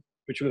ending,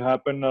 which will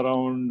happen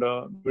around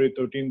February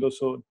 13th or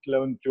so,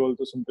 11th, 12th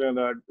or something like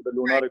that, the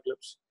lunar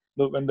eclipse.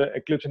 So when the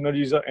eclipse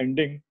energies are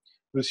ending,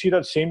 we'll see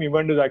that same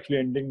event is actually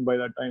ending by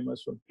that time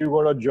as well. If you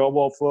got a job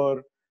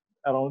offer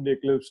around the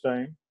eclipse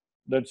time,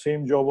 that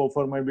same job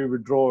offer might be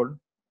withdrawn,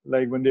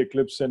 like when the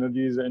eclipse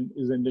energy is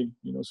ending.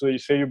 So you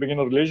say you begin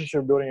a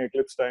relationship during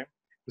eclipse time,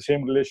 the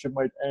same relationship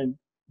might end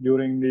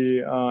during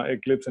the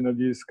eclipse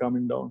energy is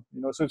coming down.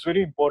 So it's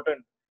very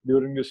important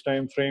during this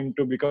time frame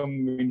to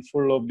become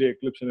mindful of the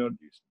eclipse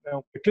energies.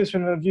 Now, eclipse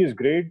energy is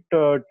great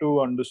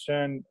to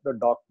understand the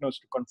darkness,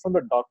 to confirm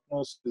the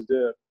darkness is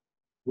there,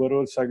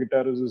 wherever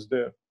Sagittarius is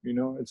there.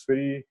 It's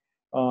very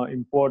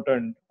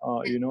important,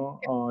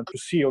 to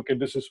see, okay,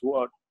 this is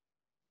what.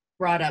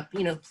 Brought up,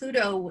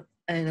 Pluto,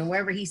 and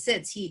wherever he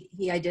sits, he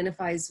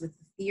identifies with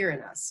the fear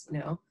in us,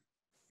 and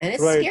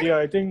it's Right. scary, Yeah,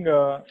 I think.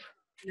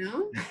 you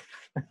know?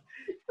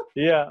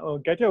 Yeah,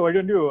 Katya, why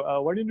don't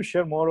you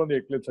share more on the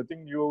eclipse? I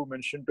think you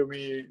mentioned to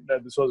me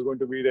that this was going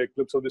to be the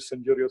eclipse of the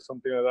century or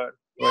something like that,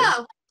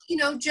 right?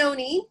 Yeah,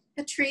 Joni,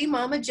 Patri,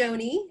 Mama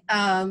Joni,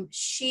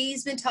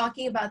 she's been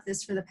talking about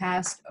this for the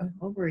past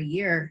over a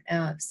year.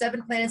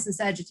 7 planets in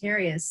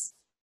Sagittarius,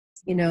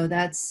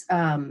 that's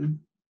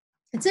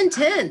it's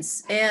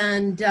intense,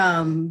 and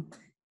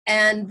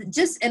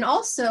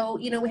also,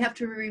 we have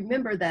to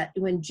remember that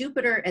when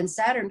Jupiter and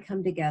Saturn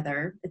come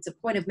together, it's a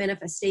point of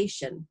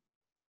manifestation.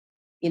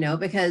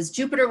 Because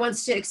Jupiter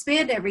wants to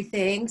expand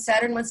everything,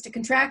 Saturn wants to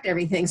contract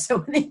everything. So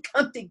when they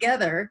come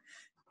together,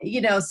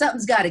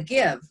 something's got to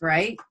give,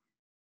 right?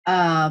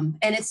 And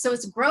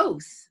it's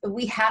growth.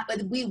 We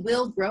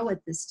will grow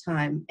at this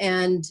time.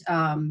 And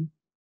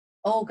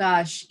oh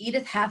gosh,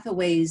 Edith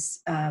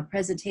Hathaway's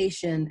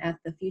presentation at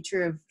the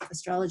Future of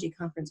Astrology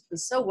conference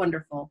was so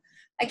wonderful.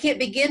 I can't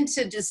begin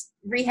to just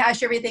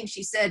rehash everything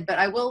she said, but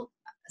I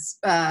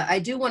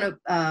do want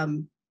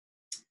to,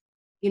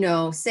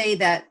 say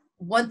that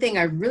one thing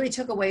I really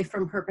took away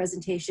from her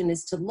presentation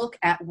is to look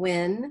at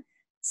when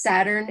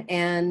Saturn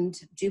and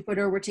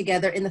Jupiter were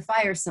together in the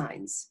fire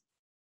signs,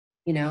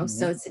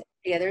 so it's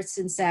together, it's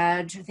in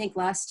Sag. I think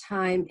last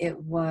time it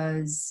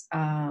was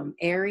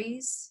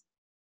Aries.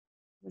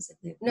 Was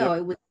it? No,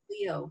 it was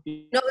Leo.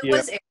 No, it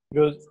was Aries. It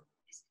was,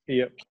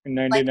 in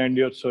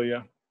 1990 or so,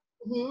 yeah.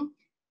 Mm-hmm.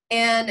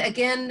 And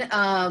again,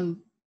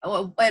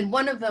 and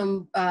one of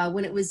them,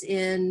 when it was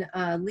in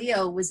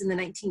Leo, was in the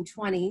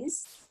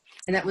 1920s.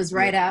 And that was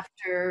right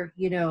after,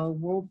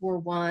 World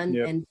War I.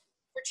 And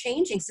we're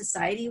changing.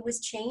 Society was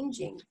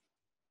changing,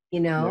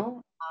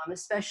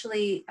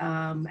 especially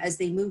as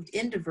they moved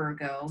into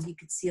Virgo. You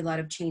could see a lot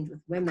of change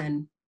with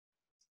women.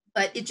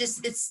 But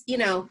it's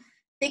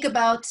think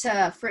about,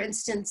 for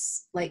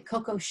instance, like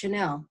Coco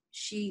Chanel.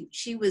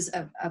 She was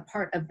a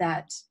part of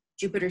that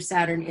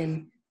Jupiter-Saturn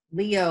in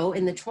Leo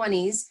in the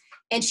 20s.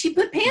 And she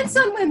put pants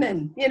on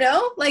women,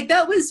 like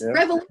that was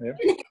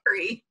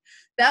revolutionary.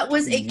 That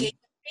was a game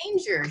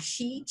changer.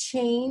 She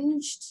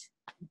changed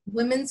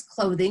women's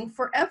clothing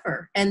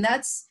forever. And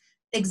that's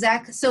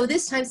so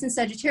this time since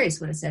Sagittarius,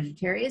 what is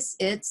Sagittarius?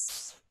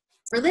 It's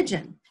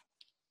religion,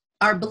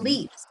 our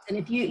beliefs. And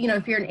if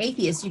if you're an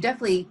atheist, you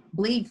definitely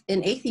believe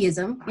in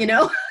atheism, you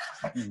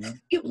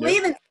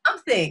believe in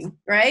something,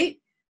 right?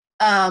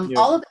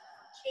 All of that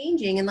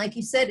changing. And like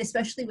you said,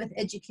 especially with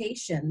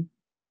education,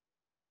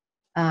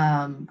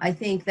 I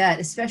think that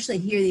especially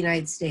here in the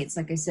United States,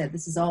 like I said,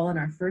 this is all in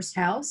our first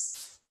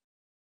house.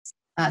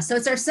 So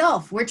it's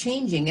ourself. We're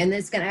changing, and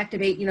it's going to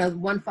activate,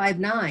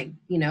 159.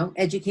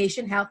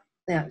 Education, how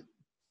 5th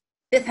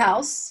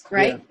house,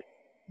 right? Yeah.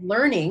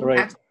 Learning,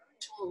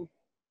 actual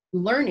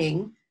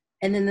learning,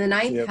 and then the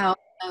 9th house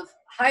of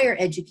higher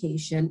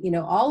education.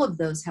 All of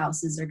those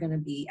houses are going to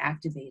be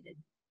activated.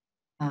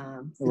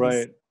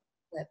 Right.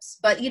 Eclipse.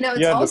 But it's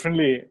also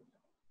definitely.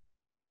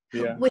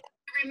 Yeah. We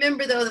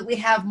remember though that we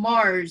have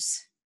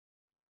Mars,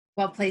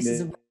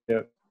 places of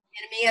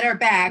enemy at our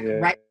back,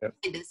 right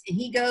behind us, and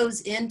he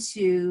goes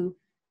into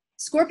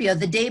Scorpio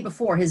the day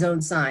before his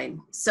own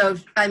sign. So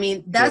I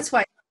mean, that's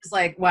why it's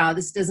like, wow,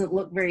 this doesn't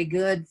look very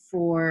good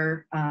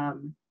for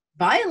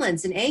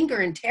violence and anger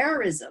and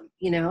terrorism,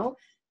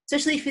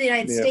 especially for the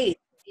United States.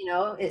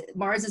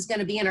 Mars is going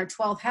to be in our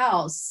 12th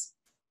house,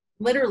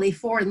 literally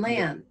foreign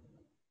land.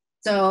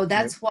 So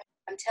that's why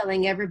I'm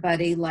telling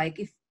everybody, like,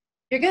 if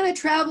you're going to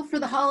travel for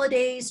the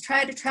holidays,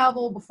 try to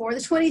travel before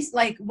the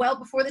 20th,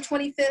 before the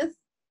 25th.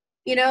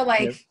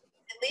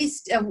 At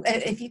least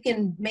if you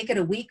can make it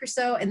a week or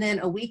so, and then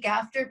a week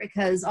after,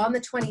 because on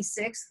the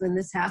 26th, when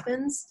this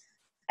happens,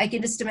 I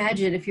can just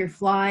imagine if you're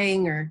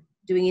flying or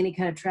doing any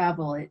kind of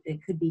travel,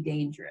 it could be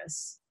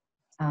dangerous.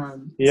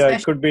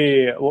 It could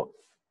be.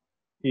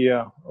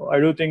 I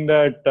do think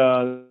that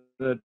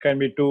that can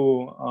be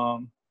too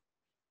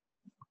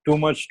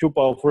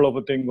powerful of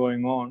a thing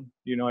going on.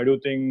 I do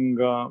think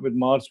with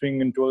Mars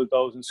being in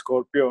 12,000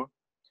 Scorpio,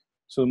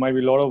 so there might be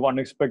a lot of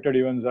unexpected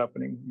events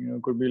happening.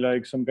 It could be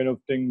like some kind of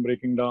thing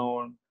breaking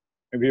down.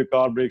 Maybe a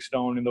car breaks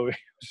down in the way,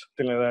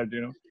 something like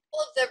that,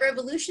 Well, the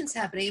revolution's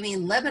happening. I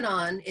mean,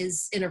 Lebanon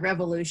is in a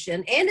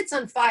revolution, and it's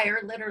on fire,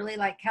 literally,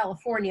 like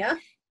California.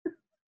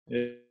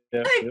 For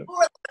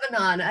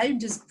Lebanon, I'm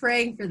just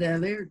praying for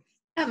them. They're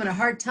having a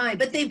hard time,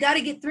 but they've got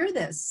to get through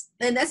this.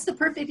 And that's the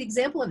perfect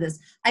example of this.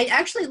 I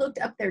actually looked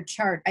up their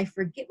chart. I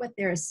forget what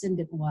their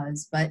ascendant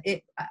was, but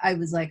I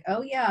was like,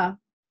 oh yeah.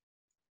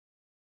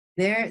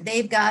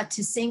 They've got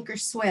to sink or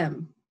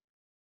swim.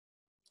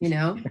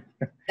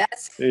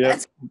 That's what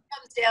it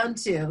comes down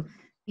to.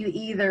 You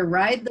either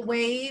ride the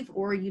wave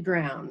or you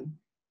drown.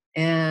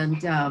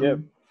 And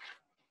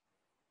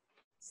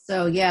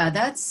so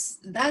that's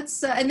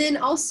and then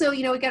also,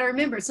 we got to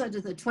remember, it's not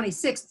just the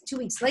 26th. 2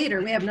 weeks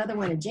later, we have another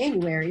one in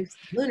January,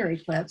 lunar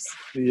eclipse.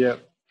 And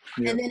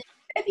then in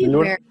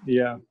February,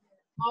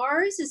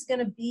 Mars is going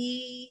to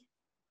be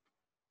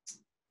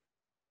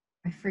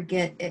I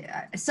forget,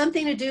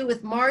 something to do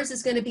with Mars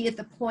is going to be at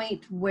the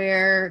point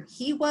where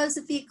he was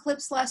at the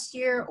eclipse last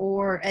year,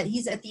 or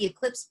he's at the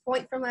eclipse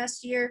point from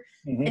last year,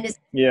 and is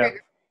Yeah.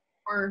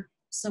 for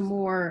some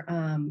more.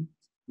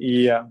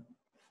 Yeah.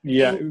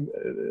 Yeah.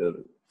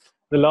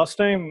 The last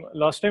time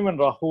when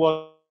Rahu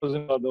was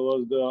in, there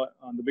was the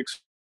big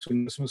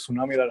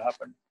tsunami that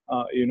happened.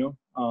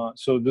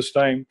 So this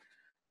time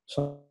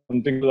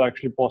something was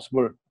actually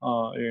possible.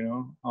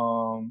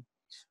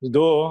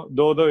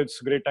 Though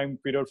it's a great time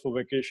period for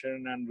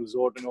vacation and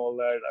resort and all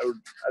that. I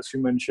would, as you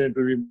mentioned, it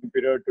will be a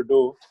period to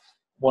do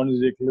once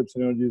the eclipse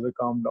energies are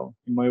calmed down,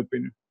 in my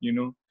opinion.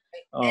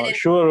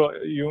 Sure,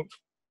 you.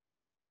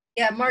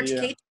 Yeah, March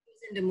Yeah. K2 is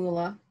into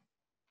Mula,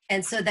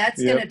 and so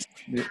that's Yep. going to.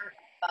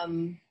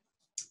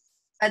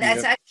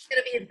 That's actually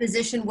going to be a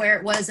position where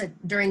it was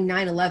during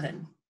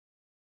 9/11.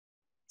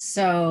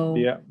 So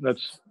yeah,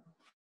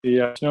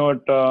 it's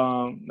not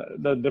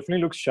that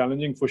definitely looks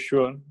challenging for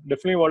sure.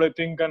 Definitely, what I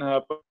think can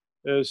happen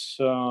is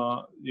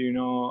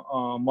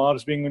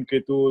Mars being in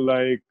Ketu,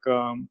 like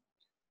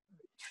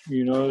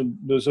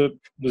there's a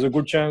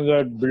good chance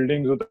that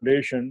buildings with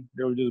foundation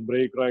they will just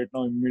break right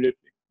now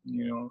immediately.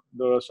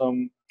 There are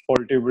some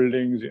faulty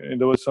buildings.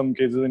 There were some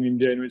cases in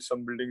India in which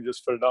some buildings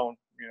just fell down,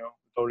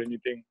 without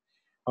anything.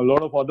 A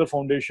lot of other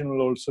foundation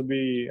will also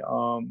be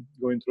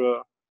going through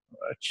a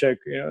check.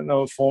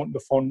 Now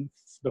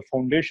the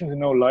foundations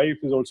in our life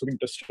is also being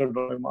tested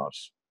by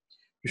Mars.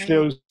 Usually,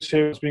 I will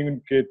say it's being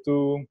in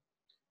Ketu.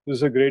 This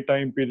is a great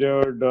time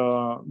period.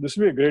 This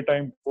will be a great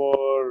time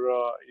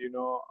for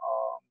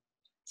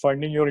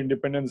finding your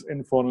independence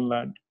in foreign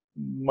land.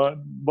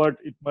 But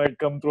it might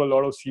come through a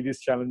lot of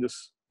serious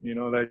challenges.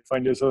 Like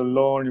find yourself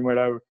alone, you might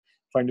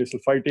find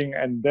yourself fighting,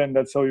 and then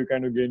that's how you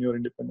kind of gain your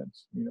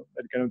independence.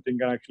 That kind of thing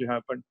can actually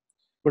happen.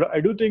 But I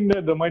do think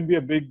that there might be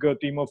a big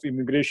theme of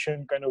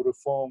immigration kind of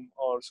reform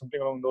or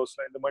something along those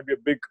lines. There might be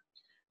a big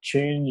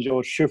change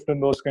or shift in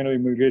those kind of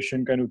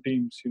immigration kind of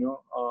teams.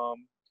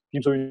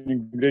 Teams of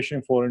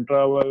immigration, foreign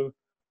travel.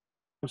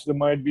 There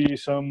might be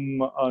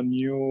some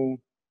new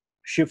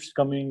shifts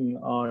coming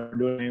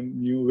during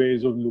new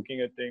ways of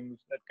looking at things.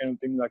 That kind of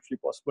thing is actually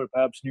possible.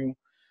 Perhaps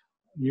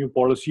new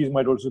policies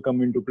might also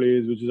come into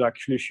place, which is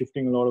actually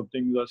shifting a lot of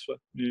things as well.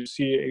 You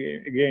see,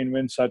 again,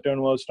 when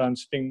Saturn was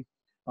transiting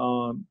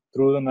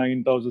through the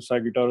ninth house of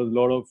Sagittarius, a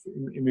lot of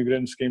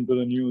immigrants came to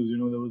the news.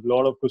 There was a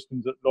lot of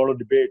questions, a lot of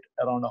debate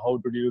around how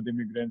to deal with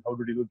immigrants, how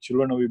to deal with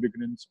children of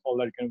immigrants, all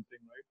that kind of thing,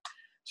 right?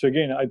 So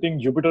again, I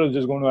think Jupiter is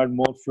just going to add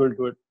more fuel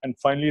to it. And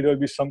finally, there will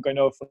be some kind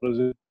of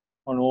result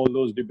on all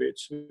those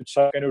debates. It's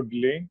some kind of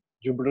delay.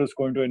 Jupiter is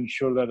going to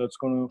ensure that that's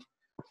going to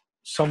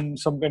some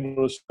kind of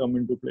risk come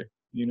into play,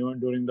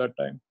 during that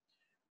time.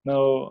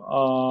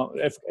 Now,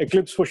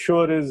 eclipse for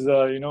sure is,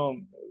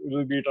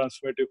 will be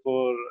transformative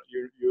for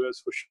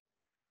US for sure.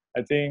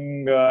 I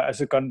think as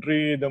a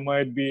country, the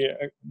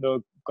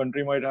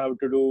country might have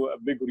to do a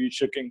big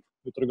rechecking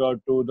with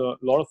regard to the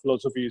lot of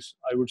philosophies.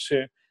 I would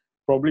say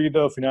probably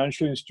the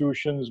financial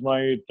institutions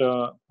might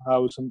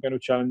have some kind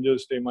of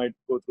challenges. They might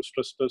go through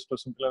stress test or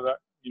something like that.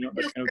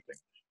 That kind of thing.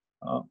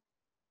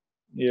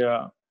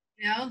 Yeah.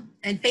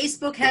 And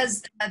Facebook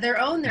has their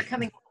own. They're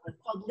coming up with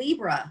called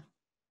Libra.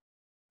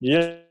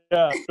 Yeah,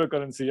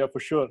 cryptocurrency. Yeah, for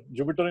sure.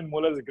 Jupiter in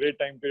Moola is a great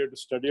time period to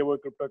study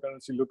about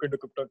cryptocurrency, look into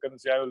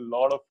cryptocurrency. I have a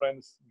lot of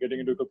friends getting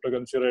into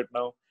cryptocurrency right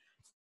now.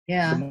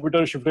 Yeah. The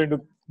Jupiter shifted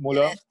into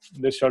Moola,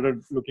 they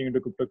started looking into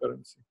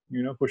cryptocurrency,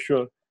 for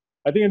sure.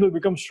 I think it will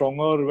become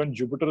stronger when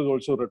Jupiter is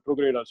also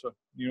retrograde as well.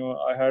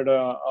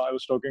 I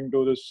was talking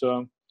to this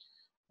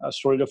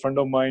astrologer friend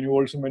of mine who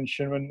also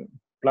mentioned when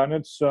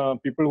planets,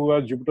 people who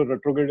have Jupiter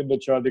retrograde in the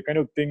chart, they kind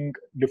of think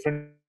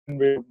different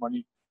way of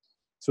money.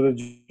 So the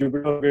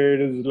Jupiter grade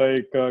is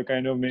like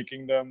kind of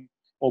making them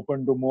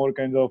open to more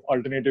kinds of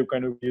alternative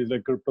kind of keys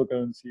like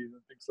cryptocurrencies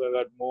and things like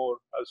that more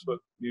as well,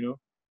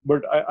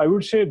 But I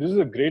would say this is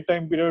a great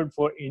time period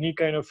for any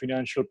kind of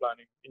financial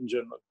planning in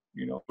general.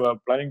 If you're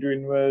planning to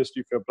invest,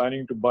 if you're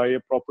planning to buy a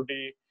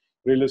property,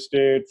 real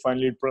estate,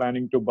 finally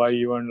planning to buy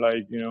even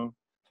like,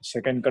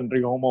 second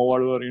country home or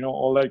whatever,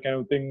 all that kind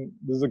of thing.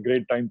 This is a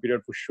great time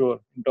period for sure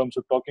in terms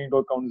of talking to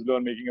a counselor,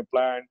 making a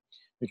plan,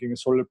 making a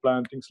solid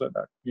plan, things like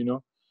that,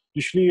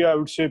 Usually, I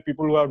would say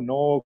people who have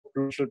no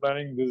financial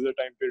planning, this is a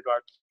time period to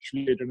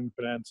actually get in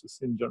finances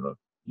in general.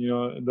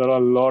 There are a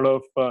lot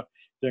of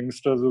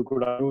youngsters who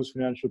could use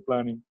financial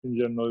planning in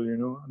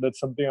general. That's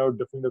something I would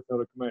definitely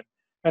recommend.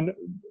 And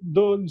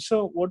though,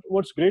 so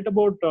what's great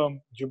about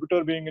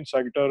Jupiter being in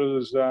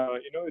Sagittarius is,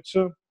 it's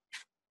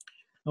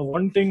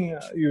one thing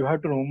you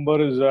have to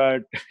remember is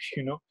that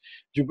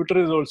Jupiter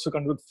is also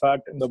comes with fat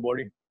in the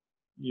body.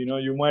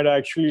 You might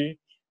actually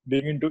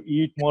begin to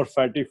eat more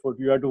fatty food.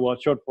 You have to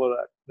watch out for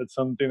that. That's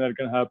something that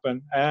can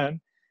happen.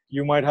 And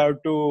you might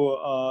have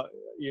to,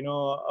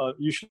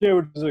 usually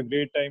it is a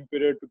great time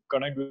period to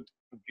connect with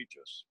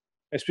teachers,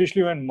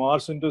 especially when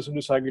Mars enters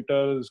into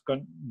Sagittarius,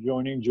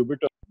 joining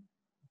Jupiter,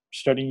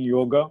 studying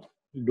yoga,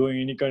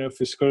 doing any kind of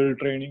physical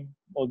training,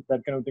 or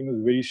that kind of thing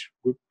is very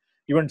good.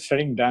 Even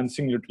studying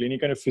dancing, literally, any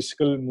kind of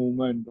physical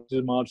movement, which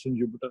is Mars and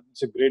Jupiter,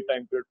 it's a great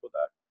time period for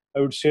that. I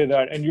would say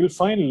that. And you'll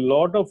find a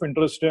lot of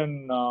interest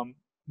in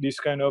these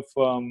kind of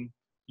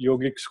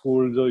yogic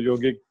schools or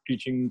yogic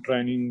teaching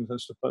trainings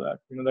and stuff like that.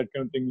 That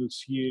kind of thing. You'll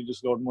see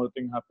just a lot more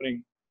thing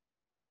happening.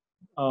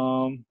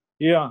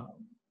 Yeah,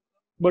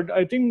 but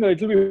I think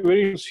it will be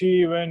very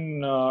see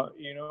when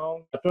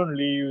Saturn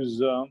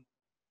leaves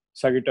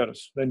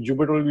Sagittarius, then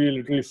Jupiter will be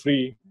literally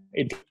free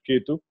in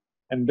Ketu,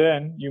 and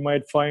then you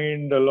might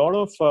find a lot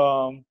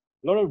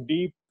of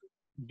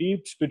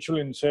deep spiritual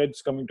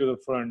insights coming to the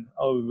front.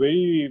 A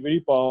very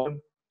very powerful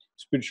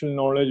spiritual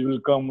knowledge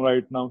will come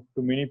right now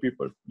to many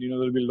people.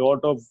 There'll be a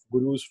lot of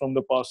gurus from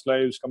the past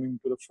lives coming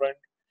to the front.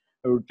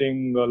 I would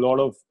think a lot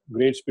of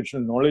great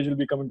spiritual knowledge will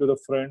be coming to the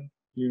front.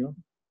 You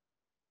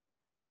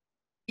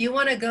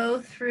want to go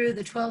through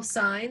the 12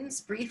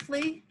 signs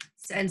briefly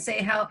and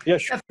say how Yeah,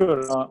 sure.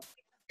 To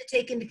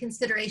take into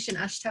consideration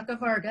Ashtaka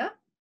Varga.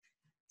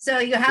 So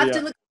you have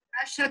to look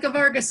at Ashtaka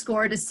Varga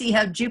score to see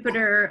how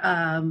Jupiter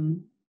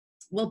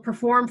will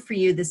perform for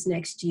you this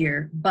next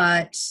year.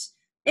 But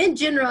in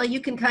general, you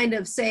can kind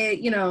of say,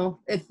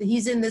 if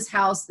he's in this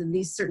house, then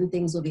these certain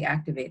things will be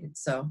activated.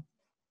 So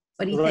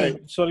what do you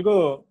think? So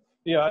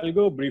I'll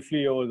go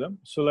briefly over them.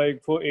 So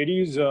like for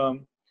Aries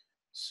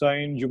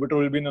sign, Jupiter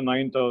will be in the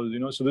 9th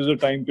house, so this is a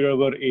time period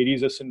where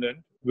Aries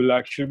ascendant will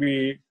actually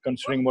be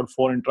considering about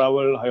foreign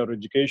travel, higher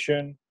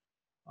education.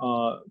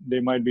 They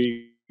might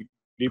be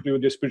deeply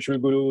with their spiritual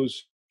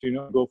gurus,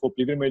 go for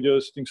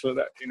pilgrimages, things like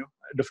that,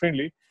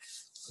 Definitely,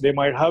 they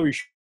might have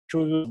issues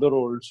with the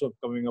roles of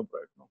coming up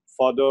right now.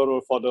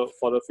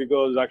 Father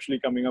figures actually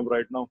coming up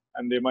right now,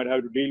 and they might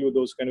have to deal with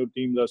those kind of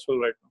themes as well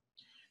right now.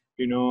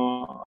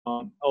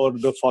 Or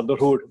the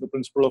fatherhood, the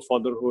principle of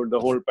fatherhood, the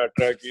whole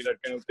patriarchy,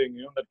 that kind of thing,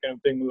 that kind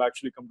of thing will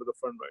actually come to the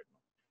front right now.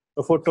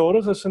 So for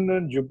Taurus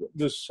ascendant,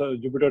 this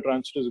Jupiter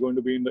transit is going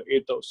to be in the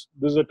 8th house.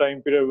 This is a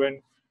time period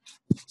when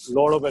a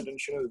lot of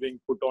attention is being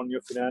put on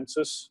your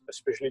finances,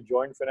 especially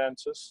joint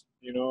finances.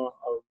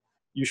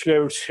 Usually I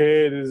would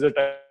say this is a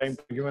time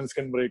arguments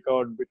can break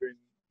out between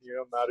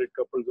married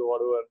couples or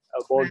whatever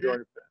about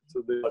joint finances.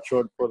 So they watch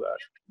out for that.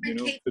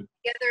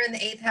 Together in the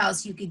 8th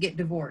house, you could get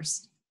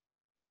divorced.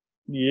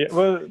 Yeah,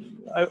 well,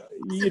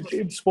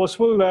 it's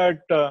possible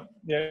that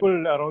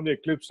around the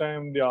eclipse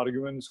time, the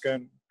arguments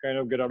can kind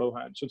of get out of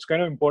hand. So it's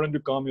kind of important to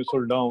calm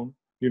yourself down.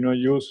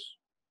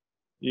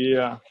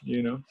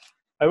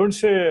 I would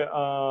say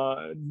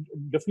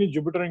definitely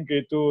Jupiter and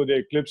Ketu, the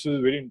eclipse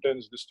is very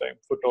intense this time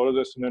for Taurus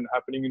ascendant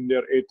happening in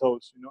their 8th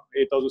house.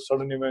 8th house of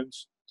sudden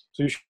events.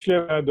 So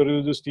usually there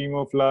is this theme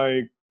of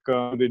like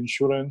the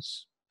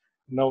insurance.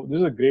 Now this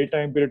is a great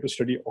time period to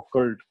study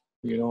occult.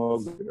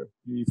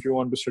 If you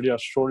want to study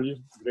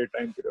astrology, great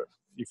time period.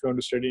 If you want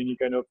to study any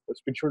kind of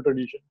spiritual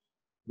tradition,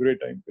 great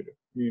time period.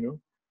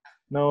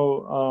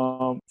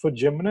 Now, for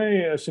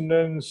Gemini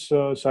ascendants,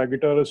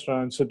 Sagittarius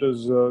transit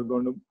is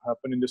going to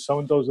happen in the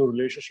 7th house of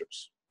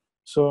relationships.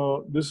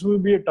 So this will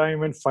be a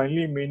time when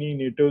finally many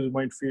natives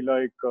might feel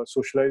like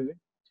socializing.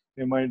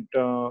 They might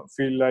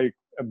feel like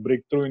a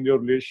breakthrough in their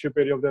relationship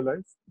area of their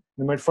life.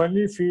 They might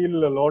finally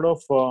feel a lot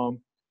of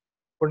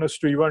openness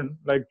to even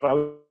like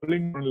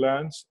traveling on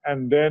lands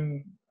and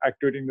then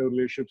activating the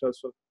relationships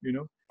as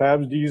well.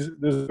 Perhaps this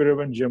period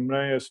when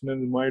Gemini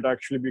ascendants might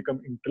actually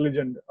become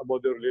intelligent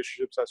about their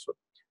relationships as well.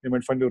 They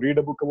might find to read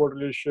a book about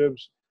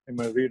relationships. They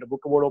might read a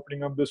book about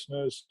opening up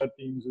business. That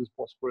things is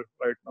possible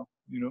right now.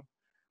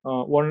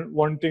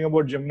 One thing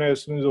about Gemini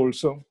ascendants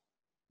also,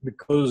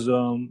 because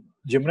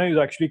Gemini is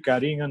actually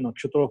carrying a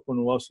nakshatra of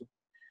Punavasu.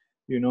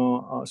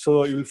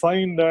 So you'll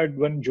find that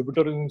when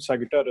Jupiter is in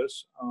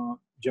Sagittarius,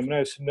 Gemini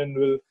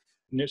ascendant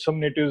some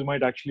natives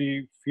might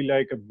actually feel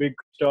like a big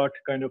start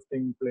kind of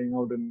thing playing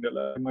out in their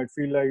life. They might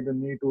feel like the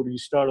need to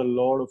restart a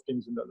lot of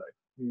things in their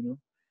life,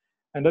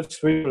 and that's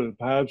very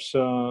perhaps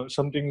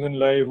some things in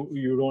life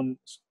you don't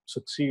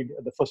succeed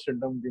at the first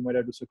attempt, you might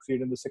have to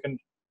succeed in the second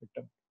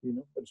attempt.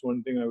 That's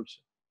one thing I would say.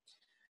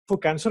 For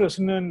Cancer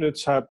ascendant,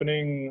 it's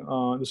happening,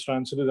 this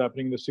transit is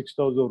happening in the 6th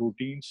house of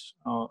routines,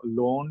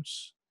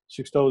 loans,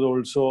 6th house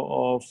also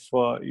of,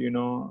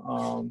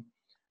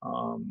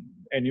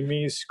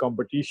 enemies,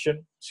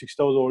 competition, 6th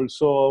house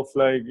also of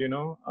like,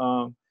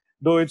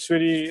 though it's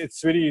very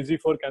easy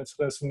for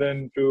Cancer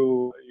ascendant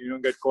to,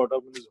 get caught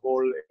up in this whole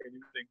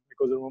enemy thing,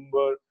 because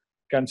remember,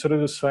 Cancer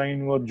is a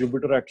sign where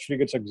Jupiter actually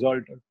gets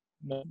exalted.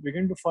 Now,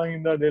 begin to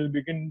find that they'll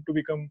begin to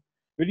become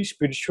very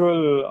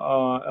spiritual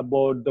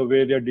about the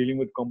way they are dealing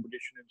with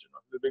competition in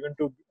general.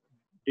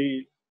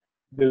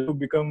 They'll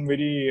become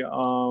very,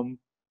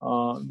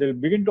 they'll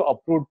begin to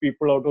uproot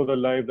people out of their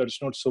life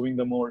that's not serving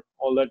them all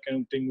that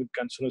kind of thing with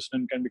Cancer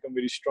ascendant can become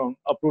very strong.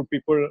 Uproot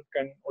people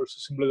can also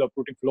symbolize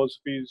uprooting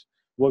philosophies,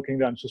 working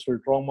the ancestral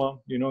trauma,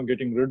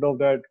 getting rid of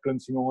that,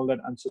 cleansing all that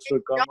ancestral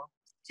karma.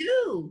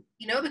 Too,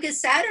 because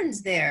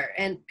Saturn's there,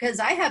 and because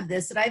I have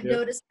this, and I've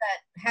noticed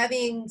that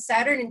having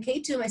Saturn and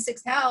Ketu in my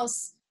 6th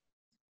house,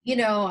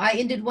 I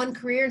ended one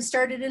career and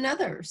started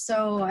another.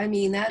 So I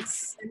mean,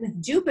 that's with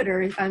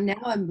Jupiter. I'm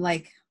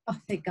like, oh,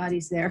 thank God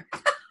he's there.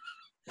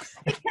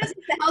 Because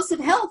it's the house of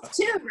health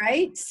too,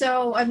 right?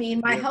 So I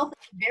mean, my health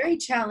is very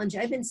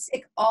challenging. I've been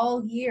sick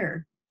all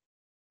year.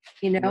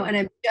 you know, Yeah. and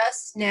I'm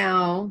just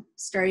now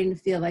starting to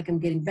feel like I'm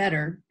getting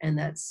better. And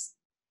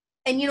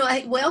you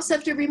know, we also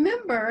have to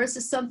remember, this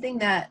is something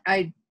that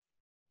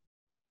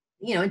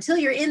you know, until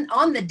you're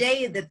on the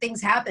day that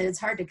things happen, it's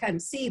hard to kind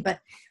of see.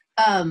 But,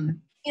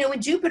 you know,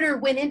 when Jupiter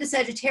went into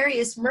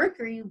Sagittarius,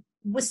 Mercury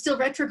was still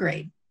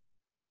retrograde.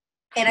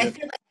 And I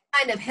feel like it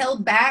kind of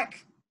held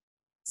back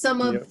some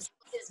of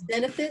his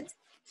benefits.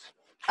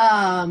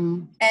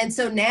 And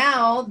so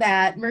now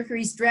that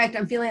Mercury's direct,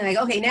 I'm feeling like,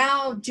 okay,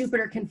 now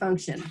Jupiter can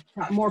function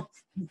more,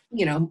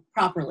 you know,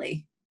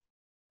 properly.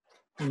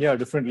 Yeah,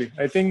 definitely.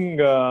 I think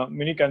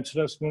many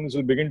Cancer students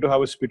will begin to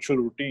have a spiritual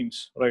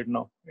routines right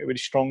now. A very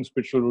strong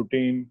spiritual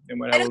routine. They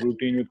might have a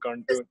routine with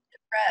content.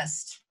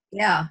 Depressed.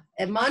 Yeah.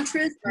 And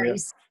mantras are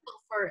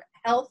essential for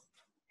health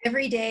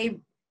every day.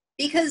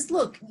 Because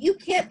look, you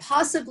can't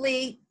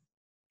possibly,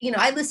 you know,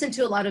 I listen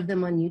to a lot of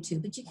them on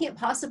YouTube, but you can't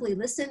possibly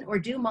listen or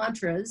do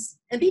mantras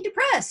and be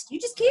depressed. You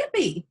just can't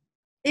be.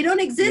 They don't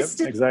exist.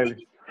 Yep,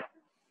 exactly.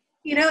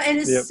 You know, and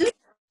as soon as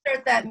you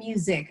start that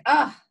music,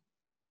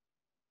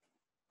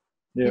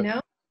 you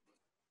know?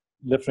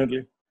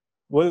 Definitely.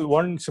 Well,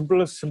 one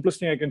simplest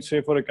thing I can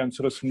say for a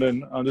Cancer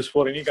ascendant, this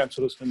for any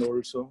Cancer ascendant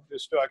also,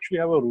 is to actually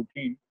have a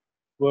routine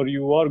where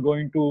you are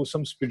going to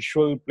some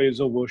spiritual place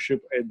of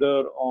worship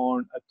either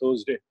on a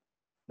Thursday.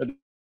 That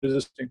is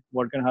this thing.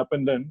 What can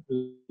happen then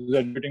is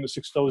that getting the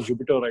 6th house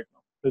Jupiter right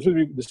now. This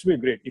will be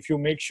great. If you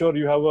make sure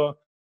you have a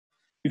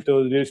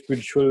Thursday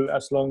spiritual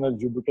as long as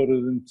Jupiter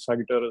is in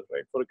Sagittarius,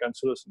 right? For a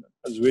Cancer ascendant.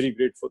 That's very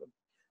great for them.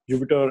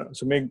 Jupiter,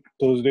 so make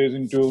Thursdays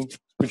into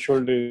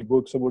spiritual days,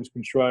 books about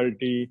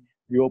spirituality,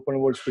 we open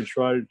about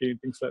spirituality,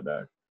 things like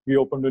that. We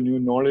open to new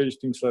knowledge,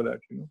 things like that,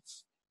 you know.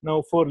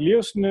 Now for Leo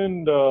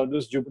ascendant,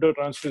 this Jupiter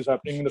transit is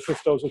happening in the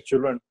 5th house of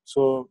children.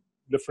 So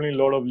definitely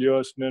a lot of Leo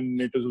ascendant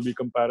natives will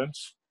become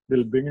parents.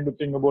 They'll begin to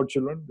think about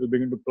children. They'll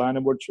begin to plan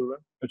about children.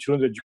 The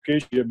children's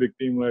education is a big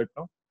theme right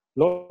now. A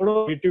lot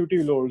of creativity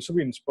will also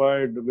be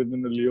inspired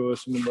within the Leo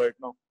ascendant right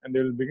now. And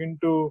they'll begin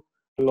to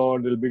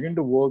they'll begin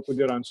to work with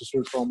their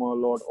ancestral trauma a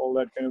lot. All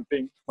that kind of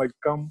thing might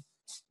come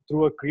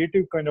through a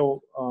creative kind of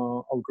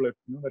outlet,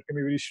 you know, that can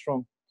be very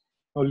strong.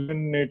 Now,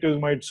 natives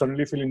might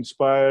suddenly feel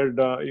inspired,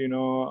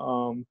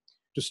 to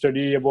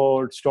study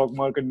about stock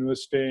market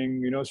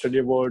investing, you know, study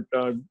about,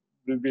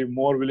 will be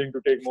more willing to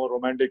take more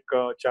romantic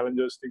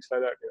challenges, things like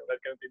that. You know, that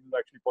kind of thing is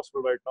actually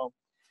possible right now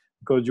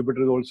because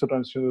Jupiter is also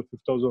transiting the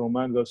 5th house of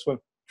romance as well.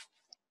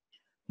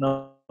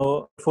 Now,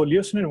 for Leo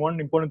ascendant, one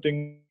important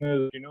thing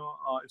is, you know,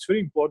 it's very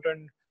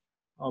important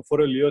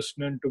for a Leo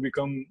ascendant to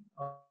become,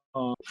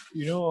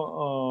 you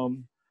know,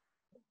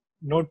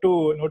 not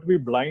to be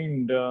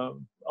blind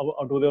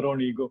to their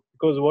own ego.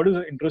 Because what is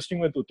interesting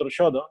with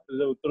Uttarashada is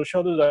that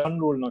Uttarashada is an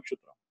unruled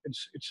nakshatra.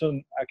 It's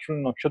an actual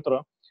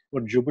nakshatra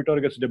where Jupiter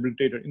gets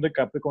debilitated in the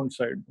Capricorn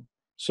side.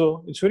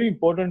 So it's very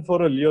important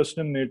for a Leo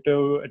ascendant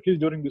native, at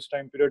least during this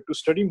time period, to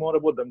study more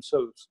about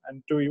themselves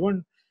and to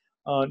even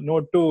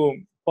not to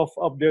puff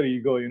up their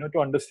ego, you know, to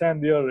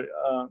understand their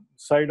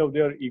side of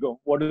their ego.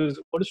 What is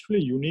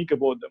truly unique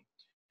about them.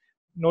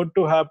 Not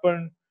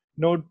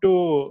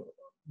to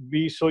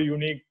be so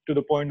unique to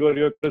the point where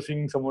you're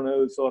cursing someone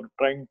else or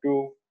trying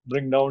to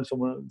bring down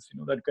someone else, you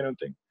know, that kind of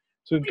thing.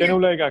 So it's kind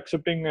of like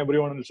accepting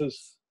everyone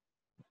else's.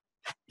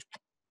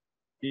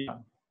 Yeah,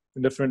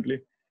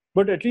 definitely.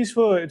 But at least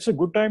it's a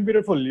good time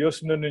period for Leo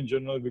ascendant in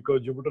general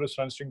because Jupiter is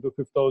transiting to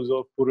 5th house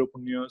of Purva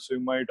Punya, so you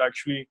might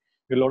actually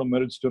get a lot of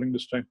merits during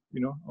this time,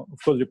 you know, of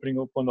course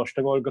depending upon the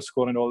Ashtavarga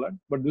score and all that.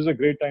 But this is a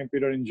great time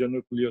period in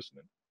general for Leo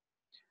ascendant.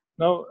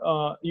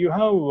 Now, you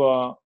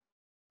have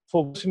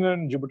for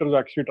ascendant, Jupiter is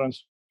actually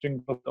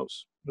transiting 4th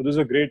house. So this is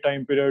a great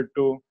time period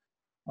to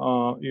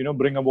you know,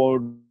 bring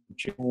about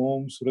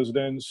homes,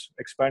 residence,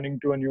 expanding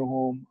to a new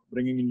home,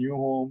 bringing a new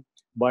home,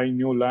 buying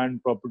new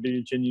land,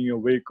 property, changing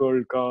your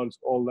vehicle, cars,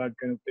 all that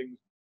kind of thing.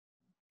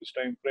 This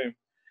time frame.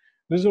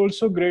 This is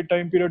also a great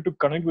time period to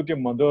connect with your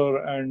mother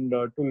and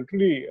to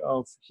literally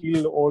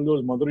heal all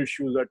those mother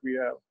issues that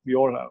we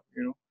all have,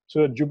 you know.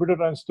 So Jupiter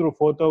runs through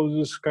 4th house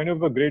is kind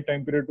of a great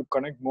time period to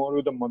connect more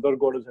with the mother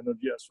goddess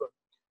energy as well.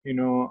 You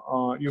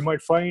know, you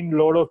might find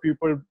a lot of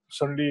people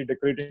suddenly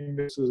decorating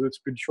this as a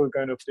spiritual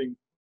kind of thing.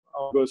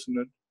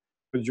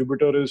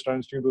 Jupiter is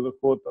transiting to the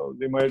 4th house.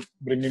 They might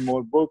bring in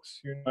more books.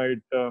 You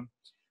might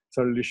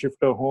suddenly shift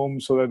a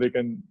home so that they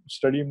can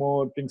study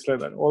more, things like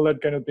that. All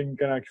that kind of thing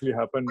can actually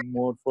happen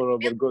more for a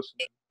Virgo.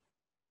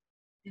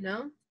 You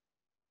know?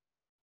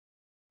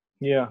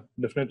 Yeah,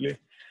 definitely.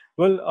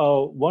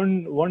 Well,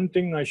 one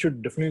thing I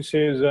should definitely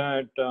say is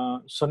that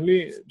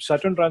suddenly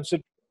Saturn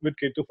transit with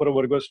Ketu for a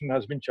Virgo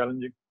has been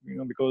challenging, you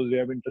know, because they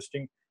have been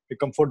testing the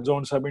comfort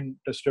zones have been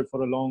tested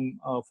for a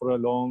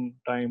long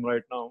time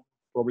right now,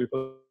 probably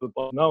for the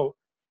past. Now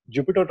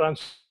Jupiter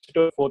transit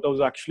 4th house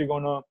is actually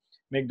gonna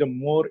make them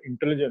more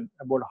intelligent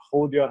about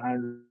how they are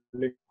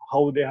handling,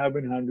 how they have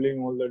been handling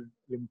all the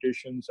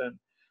limitations and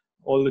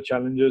all the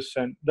challenges,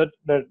 and that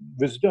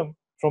wisdom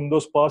from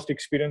those past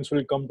experience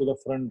will come to the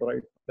front,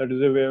 right? That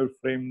is a way I would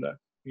frame that,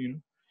 you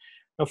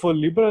know. Now for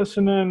Libra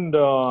ascendant,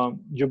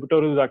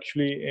 Jupiter is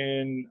actually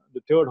in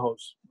the third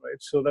house, right?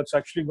 So that's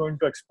actually going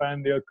to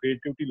expand their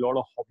creativity. A lot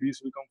of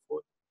hobbies will come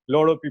forth. A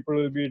lot of people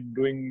will be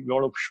doing a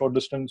lot of short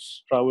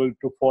distance travel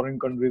to foreign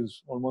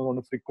countries almost on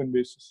a frequent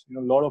basis.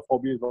 A lot of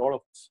hobbies, a lot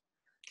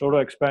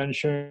of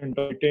expansion,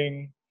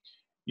 writing.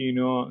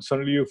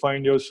 Suddenly you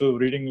find yourself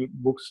reading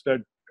books that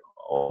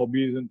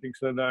hobbies and things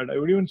like that. I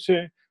would even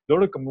say a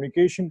lot of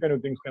communication kind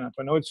of things can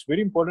happen. Now it's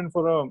very important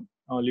for a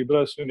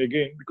Libra ascendant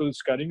again because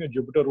it's carrying a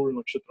Jupiter rule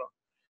nakshatra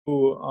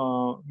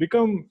to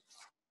become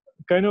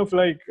kind of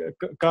like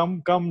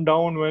come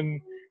down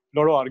when a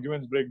lot of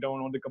arguments break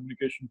down on the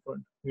communication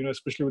front,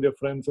 especially with your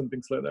friends and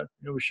things like that.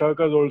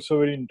 Vishaka is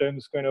also very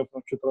intense kind of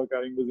nakshatra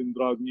carrying this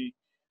Indragni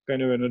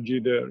kind of energy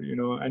there,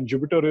 and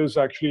Jupiter is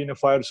actually in a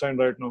fire sign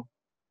right now.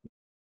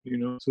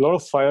 So a lot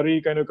of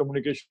fiery kind of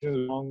communication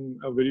is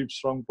a very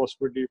strong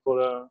possibility for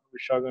a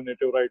Vishaka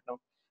native right now.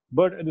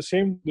 But at the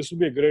same, this will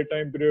be a great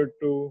time period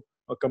to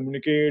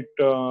communicate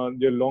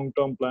their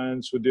long-term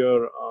plans with their,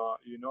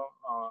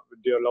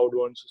 with their loved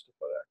ones and stuff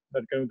like that.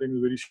 That kind of thing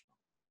is very strong.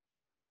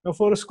 Now,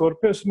 for a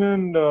Scorpio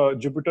and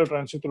Jupiter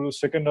transit through the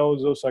second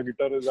house of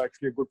Sagittarius is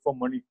actually good for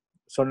money.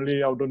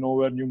 Suddenly, out of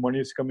nowhere, new money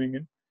is coming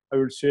in. I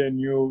would say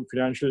new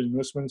financial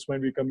investments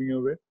might be coming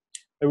your way.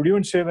 I would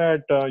even say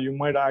that you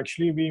might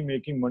actually be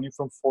making money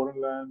from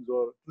foreign lands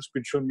or through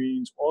spiritual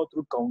means or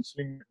through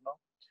counseling.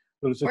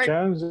 There's a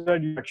chance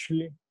that you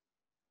actually,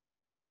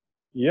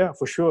 yeah,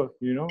 for sure.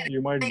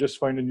 You might just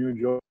find a new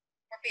job.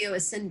 Scorpio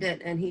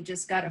ascendant, and he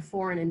just got a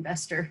foreign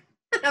investor.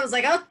 I was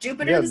like, oh,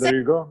 Jupiter. Yeah, there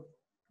you go.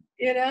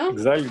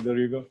 Exactly, there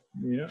you go.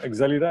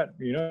 Exactly that.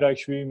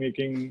 Actually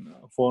making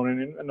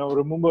foreign. And now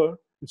remember,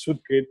 it's with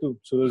Ketu,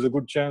 so there's a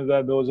good chance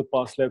that there was a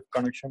past life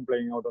connection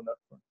playing out on that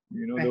front.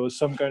 Right. There was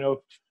some kind of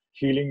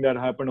healing that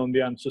happened on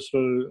the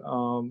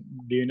ancestral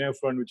DNA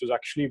front, which was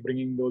actually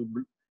bringing those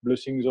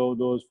blessings of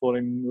those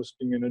foreign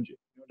investing energy.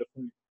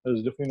 Definitely,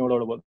 there's definitely no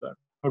doubt about that.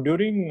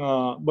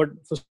 Now, but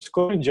for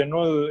Scorpio in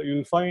general,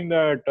 you'll find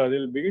that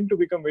they'll begin to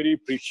become very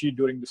preachy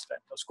during this time.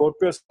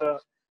 Scorpios are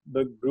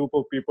the group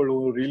of people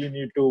who really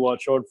need to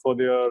watch out for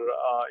their,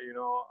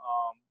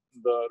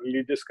 the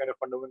religious kind of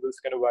fundamentals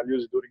kind of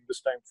values during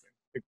this time frame.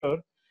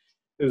 Victor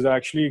is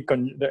actually,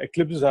 the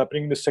eclipse is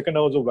happening in the second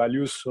house of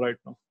values right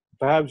now.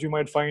 Perhaps you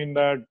might find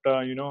that,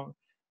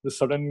 the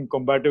sudden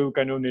combative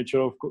kind of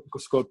nature of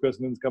Scorpio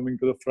coming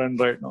to the front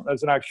right now.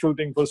 That's an actual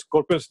thing for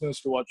Scorpio to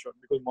watch out,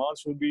 because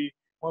Mars will be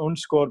on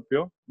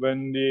Scorpio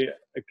when the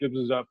eclipse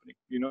is happening.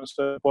 It's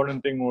an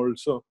important thing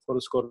also for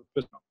a Scorpio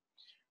now.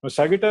 Now,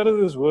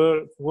 Sagittarius is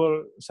where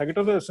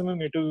Sagittarius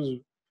natives,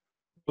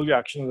 all the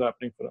action is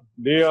happening for them.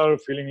 They are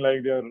feeling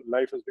like their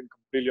life has been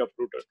completely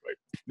uprooted, right?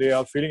 They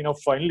are feeling now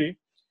finally,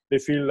 they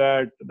feel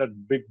that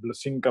big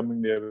blessing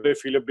coming there. They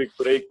feel a big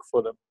break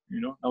for them.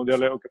 Now they're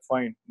like, okay,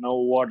 fine. Now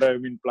what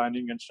I've been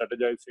planning and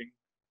strategizing,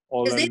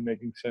 all that is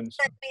making sense.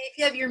 I mean, if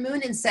you have your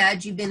moon in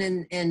Sag, you've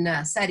been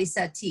in Sati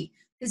Sati.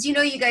 Because you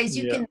guys,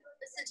 you can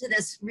listen to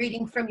this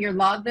reading from your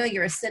Lagna,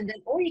 your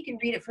ascendant, or you can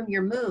read it from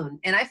your moon.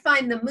 And I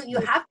find the moon, you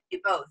have to do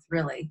both,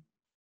 really.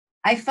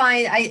 I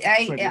find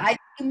I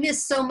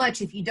miss so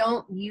much if you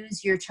don't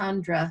use your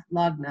Chandra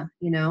Lagna,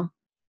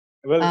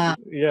 Well,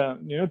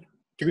 to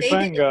be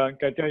frank,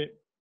 Katya,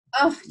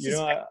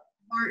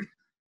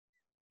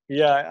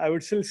 I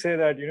would still say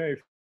that, if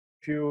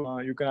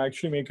you can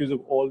actually make use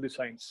of all the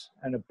signs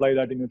and apply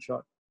that in your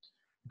chart.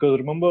 Because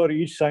remember,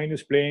 each sign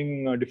is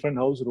playing different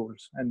house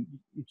roles, and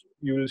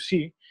you will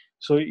see.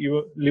 So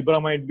Libra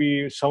might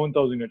be 7th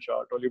house in your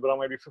chart, or Libra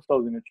might be 5th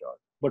house in your chart.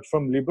 But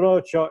from Libra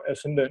chart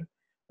ascendant,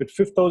 with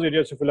 5th house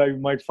areas of your life,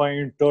 you might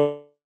find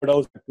 3rd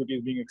house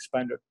activities being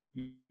expanded.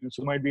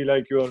 So it might be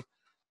like your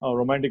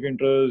romantic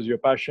interests, your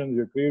passions,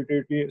 your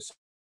creativity,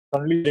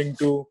 suddenly getting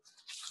to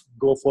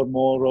go for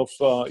more of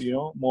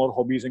more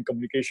hobbies and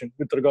communication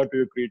with regard to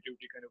your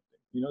creativity kind of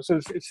thing. So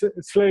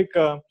it's like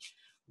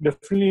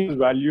definitely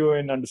value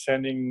in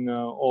understanding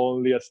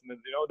all the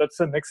ascendants. That's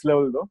the next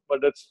level though.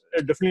 But that's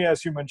definitely,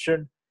 as you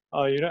mentioned,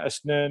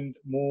 ascendant,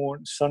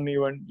 moon, sun,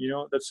 even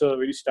that's a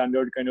very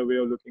standard kind of way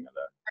of looking at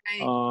that.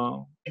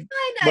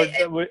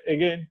 Right.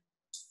 Again,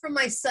 from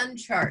my sun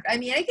chart, I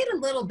mean, I get a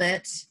little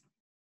bit,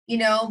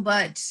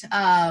 but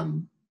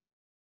and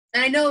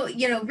I know,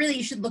 really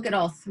you should look at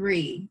all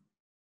three.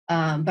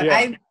 But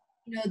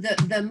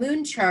the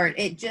moon chart,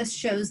 it just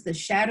shows the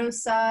shadow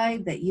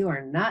side that you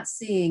are not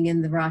seeing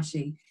in the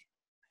Rashi.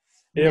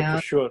 Yeah,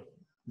 for sure.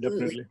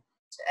 Definitely.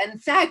 In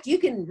fact, you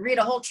can read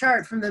a whole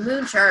chart from the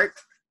moon chart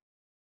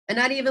and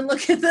not even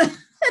look at the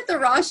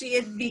Rashi.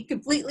 It'd be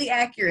completely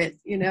accurate,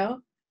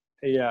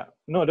 Yeah,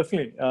 no,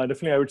 definitely.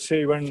 Definitely, I would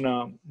say even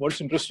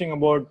what's interesting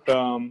about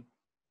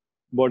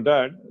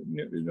that,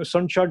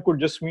 sun chart could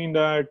just mean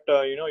that,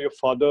 your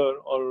father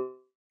or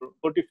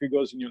 30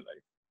 figures in your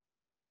life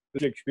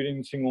is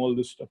experiencing all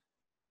this stuff.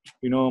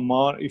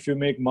 If you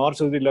make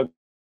Mars as the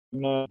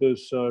Lagna,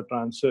 this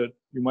transit,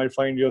 you might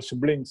find your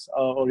siblings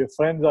or your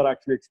friends are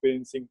actually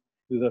experiencing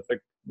this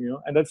effect,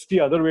 and that's the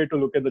other way to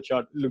look at the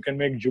chart. You can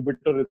make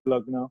Jupiter with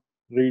Lagna,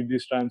 read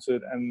this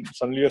transit, and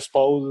suddenly your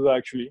spouse is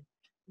actually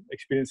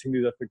experiencing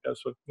these effects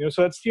as well.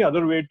 So that's the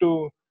other way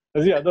to,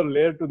 that's the other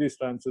layer to these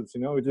transits,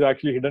 which is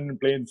actually hidden in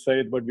plain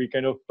sight, but we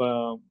kind of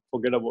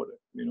forget about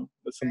it.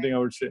 That's something I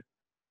would say.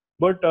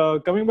 But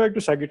coming back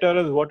to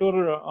Sagittarius,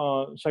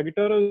 whatever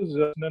Sagittarius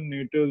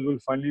natives will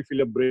finally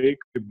feel a break,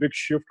 a big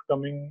shift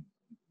coming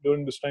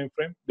during this time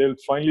frame. They'll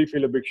finally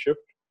feel a big shift.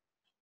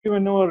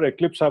 Whenever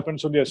eclipse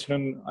happens on the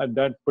ascendant at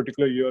that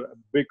particular year, a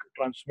big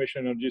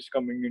transformation energy is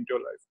coming into your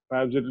life.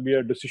 Perhaps it will be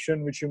a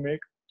decision which you make.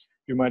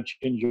 You might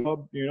change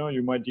job.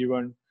 You might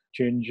even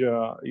change,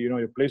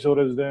 your place of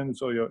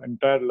residence, or your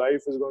entire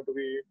life is going to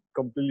be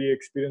completely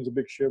experience a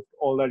big shift.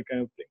 All that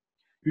kind of thing.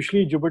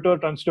 Usually, Jupiter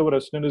transit over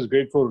ascendant is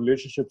great for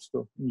relationships,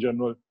 though, in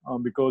general,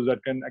 because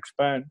that can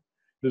expand.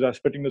 This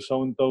aspecting the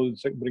seventh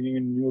house, bringing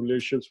in new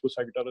relationships for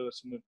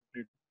Sagittarius ascendant.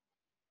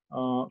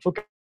 For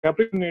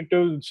Capricorn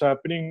natives, it's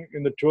happening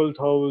in the 12th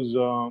house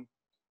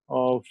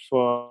of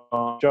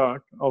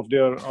chart of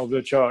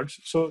their charts.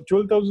 So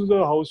 12th house is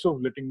the house of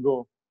letting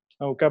go.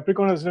 Now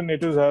Capricorn ascendant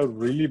natives have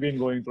really been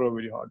going through a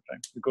very hard time,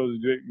 because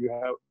you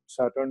have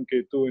Saturn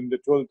Ketu in the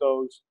 12th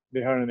house. They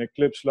had an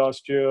eclipse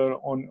last year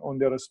on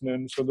their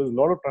ascendant. So there's a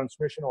lot of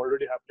transformation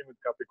already happening with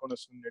Capricorn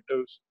ascendant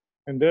natives.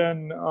 And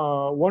then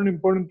one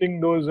important thing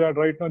though is that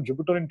right now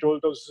Jupiter in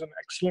 12th house is an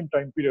excellent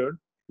time period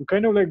to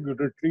kind of like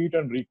retreat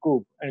and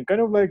recoup and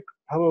kind of like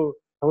have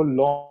a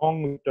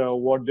long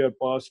what their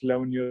past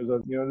 11 years are.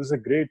 This is a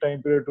great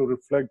time period to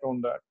reflect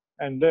on that.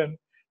 And then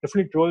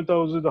definitely 12th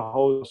house is the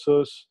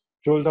houses.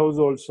 12th house is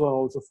also a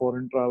house of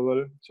foreign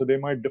travel. So they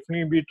might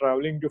definitely be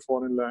traveling to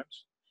foreign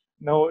lands.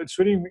 Now it's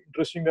very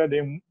interesting that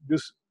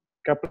this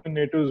Capricorn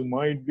natives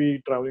might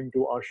be traveling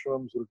to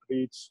ashrams,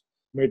 retreats,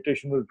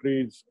 meditation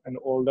retreats, and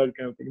all that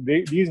kind of thing.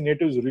 These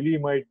natives really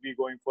might be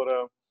going for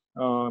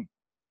a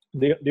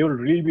they will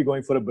really be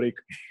going for a break,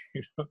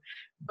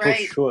 for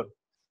sure.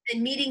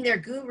 And meeting their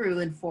guru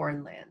in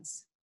foreign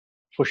lands.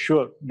 For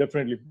sure,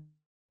 definitely.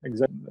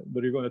 Exactly.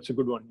 There you go. That's a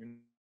good one.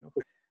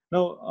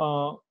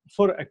 Now,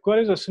 for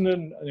Aquarius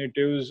ascendant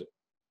natives,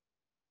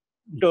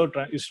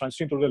 is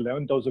transiting through the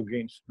 11th house of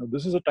gains. Now,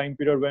 this is a time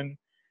period when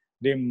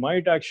they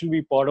might actually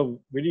be part of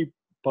very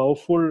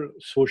powerful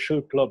social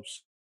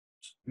clubs.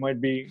 They might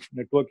be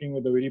networking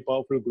with a very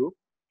powerful group.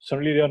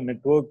 Suddenly, their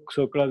network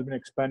circle has been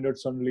expanded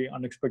suddenly,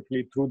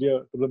 unexpectedly through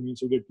the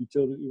means of their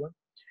teachers. Even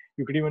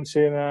you could even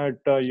say that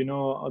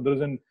other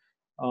than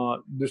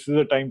this is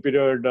a time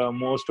period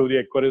most of the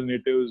Aquarius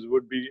natives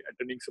would be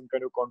attending some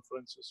kind of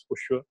conferences for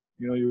sure.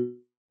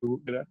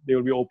 They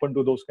will be open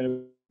to those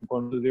kind of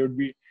conferences. They would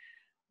be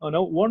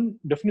now one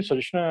definite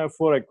suggestion I have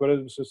for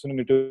Aquarius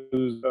natives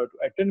is to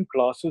attend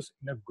classes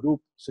in a group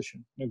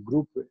session, in a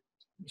group way.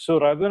 So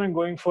rather than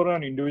going for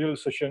an individual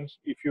sessions,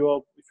 if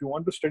you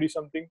want to study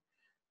something,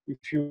 if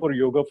you for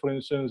yoga, for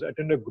instance,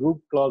 attend a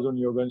group class on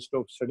yoga instead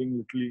of studying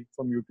literally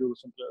from YouTube or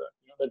something like that.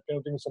 That kind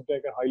of thing is something I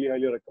can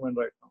highly recommend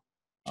right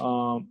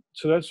now.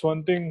 So that's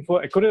one thing.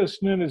 For Aquarius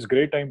ascendant is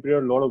great time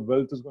period. A lot of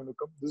wealth is going to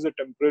come. This is a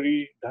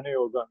temporary Dhana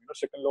Yoga.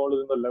 Second lord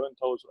is in the 11th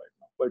house right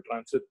now by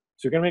transit.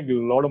 So you can make a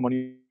lot of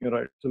money,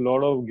 right? So a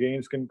lot of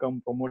gains can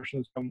come,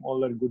 promotions come, all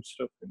that good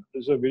stuff.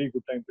 This is a very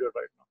good time period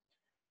right now.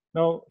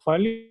 Now,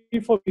 finally,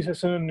 for Pisces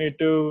ascendant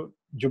native,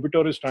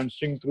 Jupiter is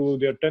transiting through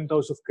their 10th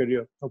house of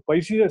career. Now,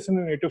 Pisces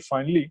ascendant native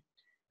finally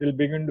will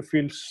begin to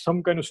feel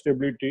some kind of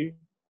stability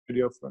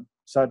career front.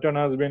 Saturn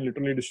has been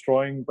literally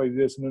destroying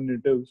Pisces ascendant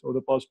natives over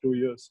the past 2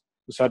 years.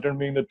 So Saturn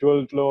being the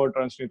 12th lord,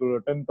 transiting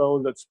through the 10th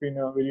house, that's been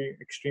a very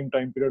extreme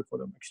time period for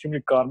them,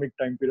 extremely karmic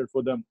time period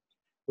for them,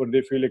 where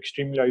they feel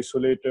extremely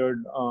isolated,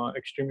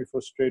 extremely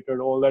frustrated,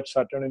 all that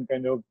Saturn and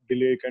kind of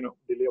delay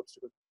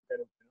obstacle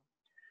kind of.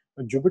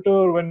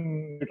 Jupiter,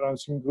 when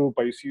transiting through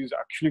Pisces, is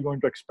actually going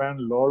to expand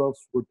a lot of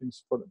good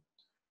things for them.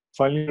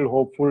 Finally, they're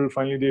hopeful.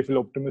 Finally, they feel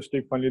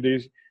optimistic.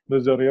 Finally,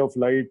 there's a ray of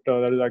light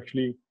that is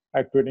actually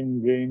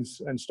activating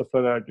gains and stuff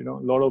like that. A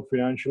lot of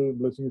financial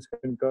blessings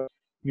can come.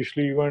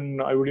 Usually,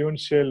 even I would even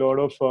say a lot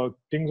of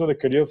things on the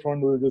career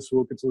front will just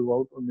work itself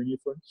out on many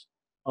fronts.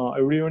 I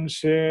would even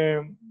say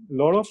a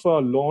lot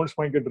of loans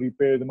might get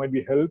repaid. There might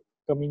be help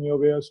coming your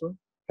way as well.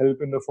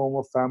 Help in the form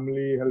of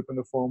family, help in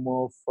the form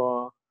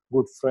of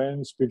good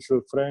friends,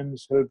 spiritual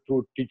friends, help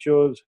through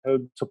teachers,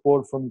 help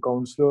support from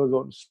counselors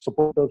or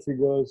supporter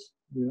figures,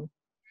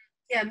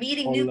 Yeah,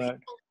 meeting new people in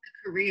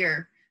the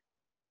career.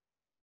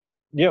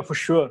 Yeah, for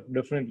sure,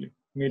 definitely.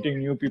 Meeting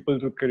new people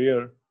through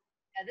career.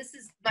 Yeah, this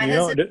is my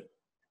husband.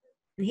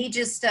 He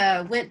just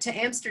went to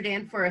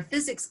Amsterdam for a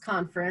physics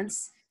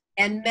conference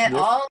and met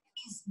all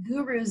these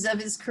gurus of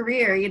his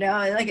career,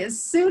 like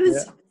as soon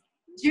as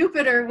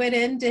Jupiter went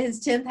into his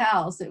 10th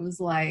house, it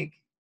was like...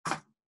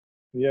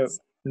 Yeah.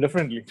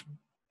 Definitely,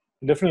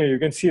 you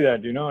can see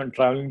that and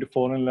traveling to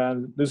foreign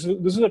lands. This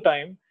is a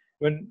time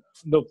when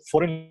the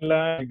foreign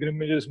land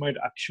pilgrimages might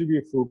actually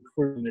be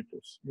fruitful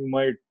natives. You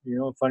might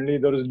finally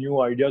there is new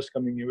ideas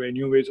coming your way,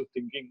 new ways of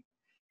thinking,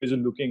 ways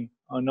of looking.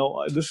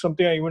 Now this is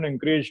something I even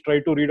encourage.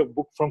 Try to read a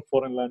book from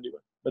foreign land. Even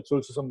that's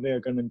also something I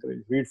can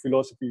encourage. Read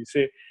philosophy.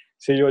 Say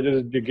you are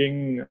just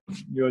digging,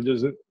 you are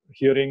just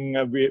hearing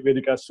a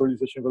Vedic astrology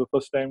session for the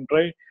first time.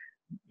 Try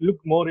look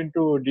more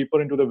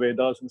deeper into the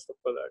Vedas and stuff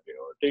like that.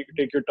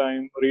 Take your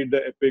time, read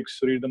the epics,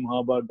 read the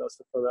Mahabharata,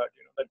 stuff like that.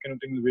 That kind of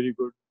thing is very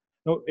good.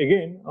 Now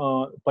again,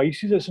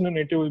 Pisces as a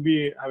native will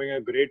be having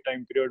a great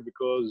time period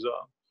because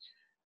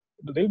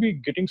they'll be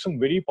getting some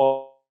very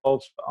powerful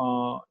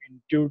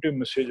intuitive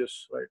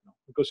messages right now,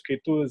 because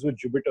Ketu is with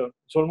Jupiter.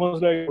 It's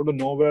almost like out of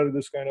nowhere,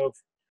 this kind of,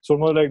 it's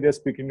almost like they're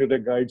speaking to their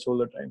guides all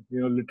the time,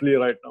 literally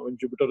right now when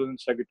Jupiter is in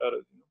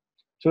Sagittarius.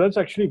 So that's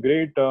actually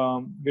great,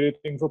 great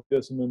thing for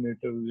personal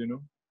natives.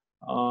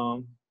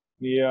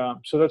 Yeah,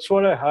 so that's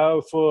what I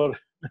have for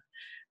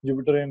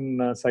Jupiter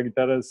in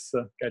Sagittarius,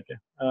 Katya.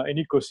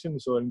 Any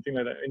questions or anything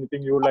like that?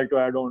 Anything you would like to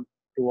add on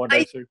to what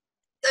I said?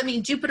 I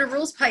mean, Jupiter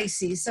rules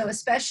Pisces, so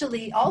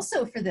especially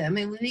also for them.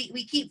 And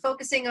we keep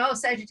focusing, oh,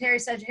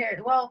 Sagittarius,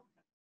 Sagittarius. Well,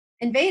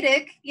 in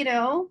Vedic,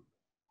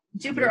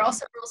 Jupiter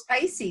also rules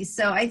Pisces.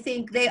 So I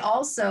think they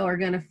also are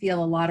going to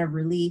feel a lot of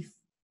relief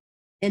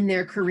in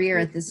their career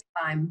at this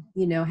time,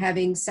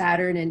 having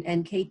Saturn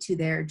and Ketu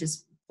there,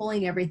 just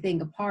pulling everything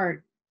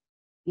apart,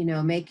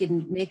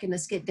 making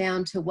us get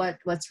down to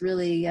what's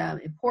really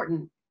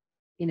important,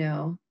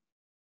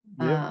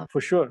 Yeah,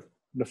 for sure.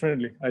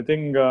 Definitely. I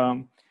think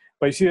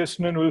Pisces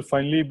men will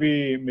finally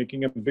be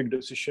making a big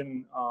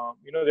decision.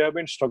 They have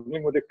been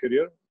struggling with their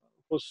career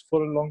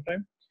for a long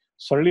time.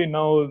 Suddenly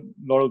now, a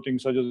lot of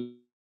things are just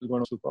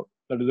going to slip up.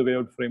 That is the way I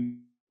would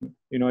frame.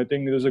 I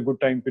think there's a good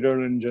time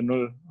period in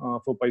general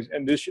for Pisces,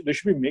 and they should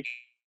be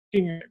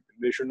making.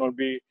 They should not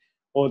be,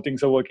 oh,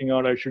 things are working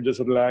out, I should just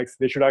relax.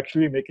 They should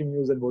actually be making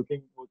news and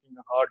working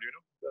hard.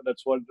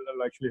 That's what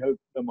will actually help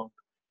them out.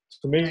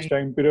 So make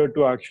time period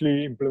to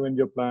actually implement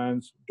your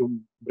plans, to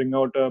bring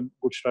out a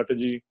good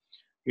strategy,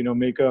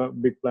 make a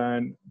big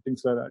plan,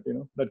 things like that.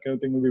 That kind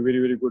of thing will be very,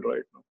 very good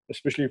right now,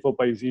 especially for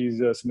Pisces,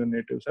 Sun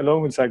natives,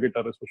 along with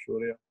Sagittarius for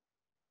sure. Yeah.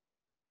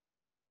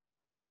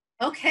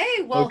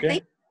 Okay. Well,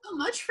 thank you so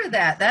much for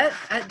that. That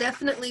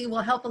definitely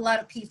will help a lot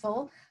of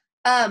people.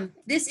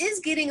 This is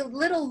getting a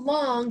little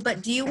long,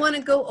 but do you want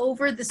to go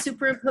over the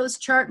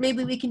superimposed chart?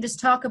 Maybe we can just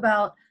talk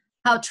about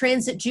how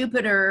transit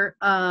Jupiter,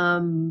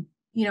 how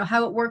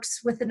it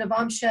works with the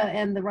Navamsha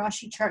and the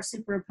Rashi chart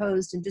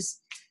superimposed, and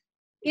just,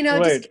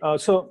 Right.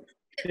 So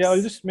yeah,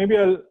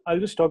 I'll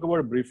just talk about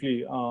it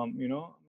briefly.